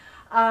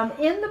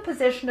 in the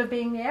position of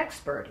being the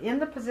expert, in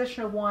the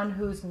position of one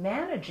who's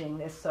managing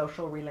this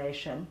social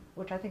relation,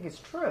 which I think is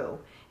true.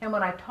 And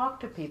when I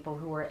talked to people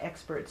who were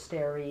expert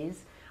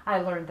starees,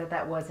 I learned that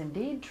that was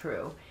indeed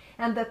true,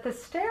 and that the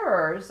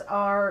starers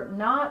are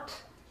not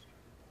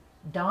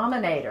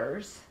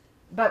dominators,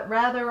 but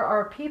rather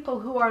are people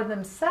who are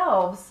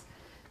themselves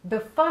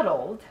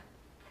befuddled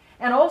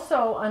and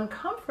also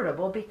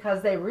uncomfortable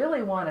because they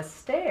really want to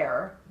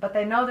stare, but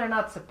they know they're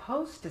not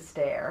supposed to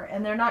stare,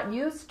 and they're not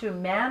used to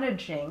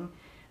managing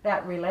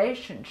that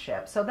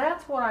relationship. So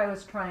that's what I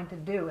was trying to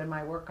do in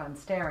my work on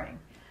staring.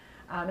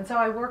 And so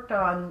I worked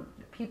on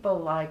people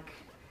like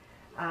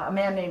a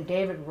man named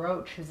David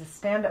Roach, who's a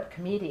stand-up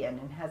comedian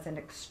and has an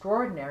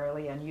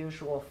extraordinarily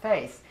unusual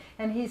face.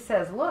 And he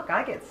says, look,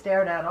 I get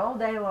stared at all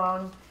day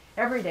long,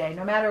 every day,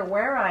 no matter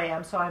where I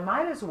am, so I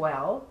might as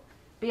well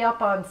be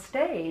up on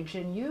stage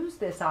and use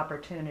this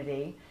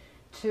opportunity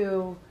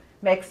to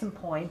make some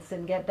points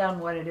and get done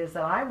what it is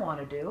that I want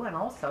to do, and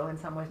also in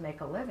some ways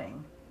make a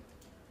living.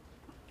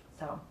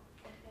 So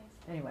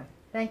anyway,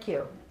 thank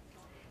you.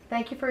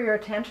 Thank you for your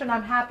attention.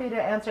 I'm happy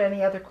to answer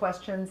any other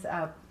questions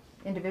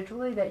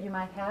individually that you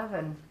might have,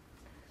 and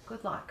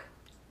good luck.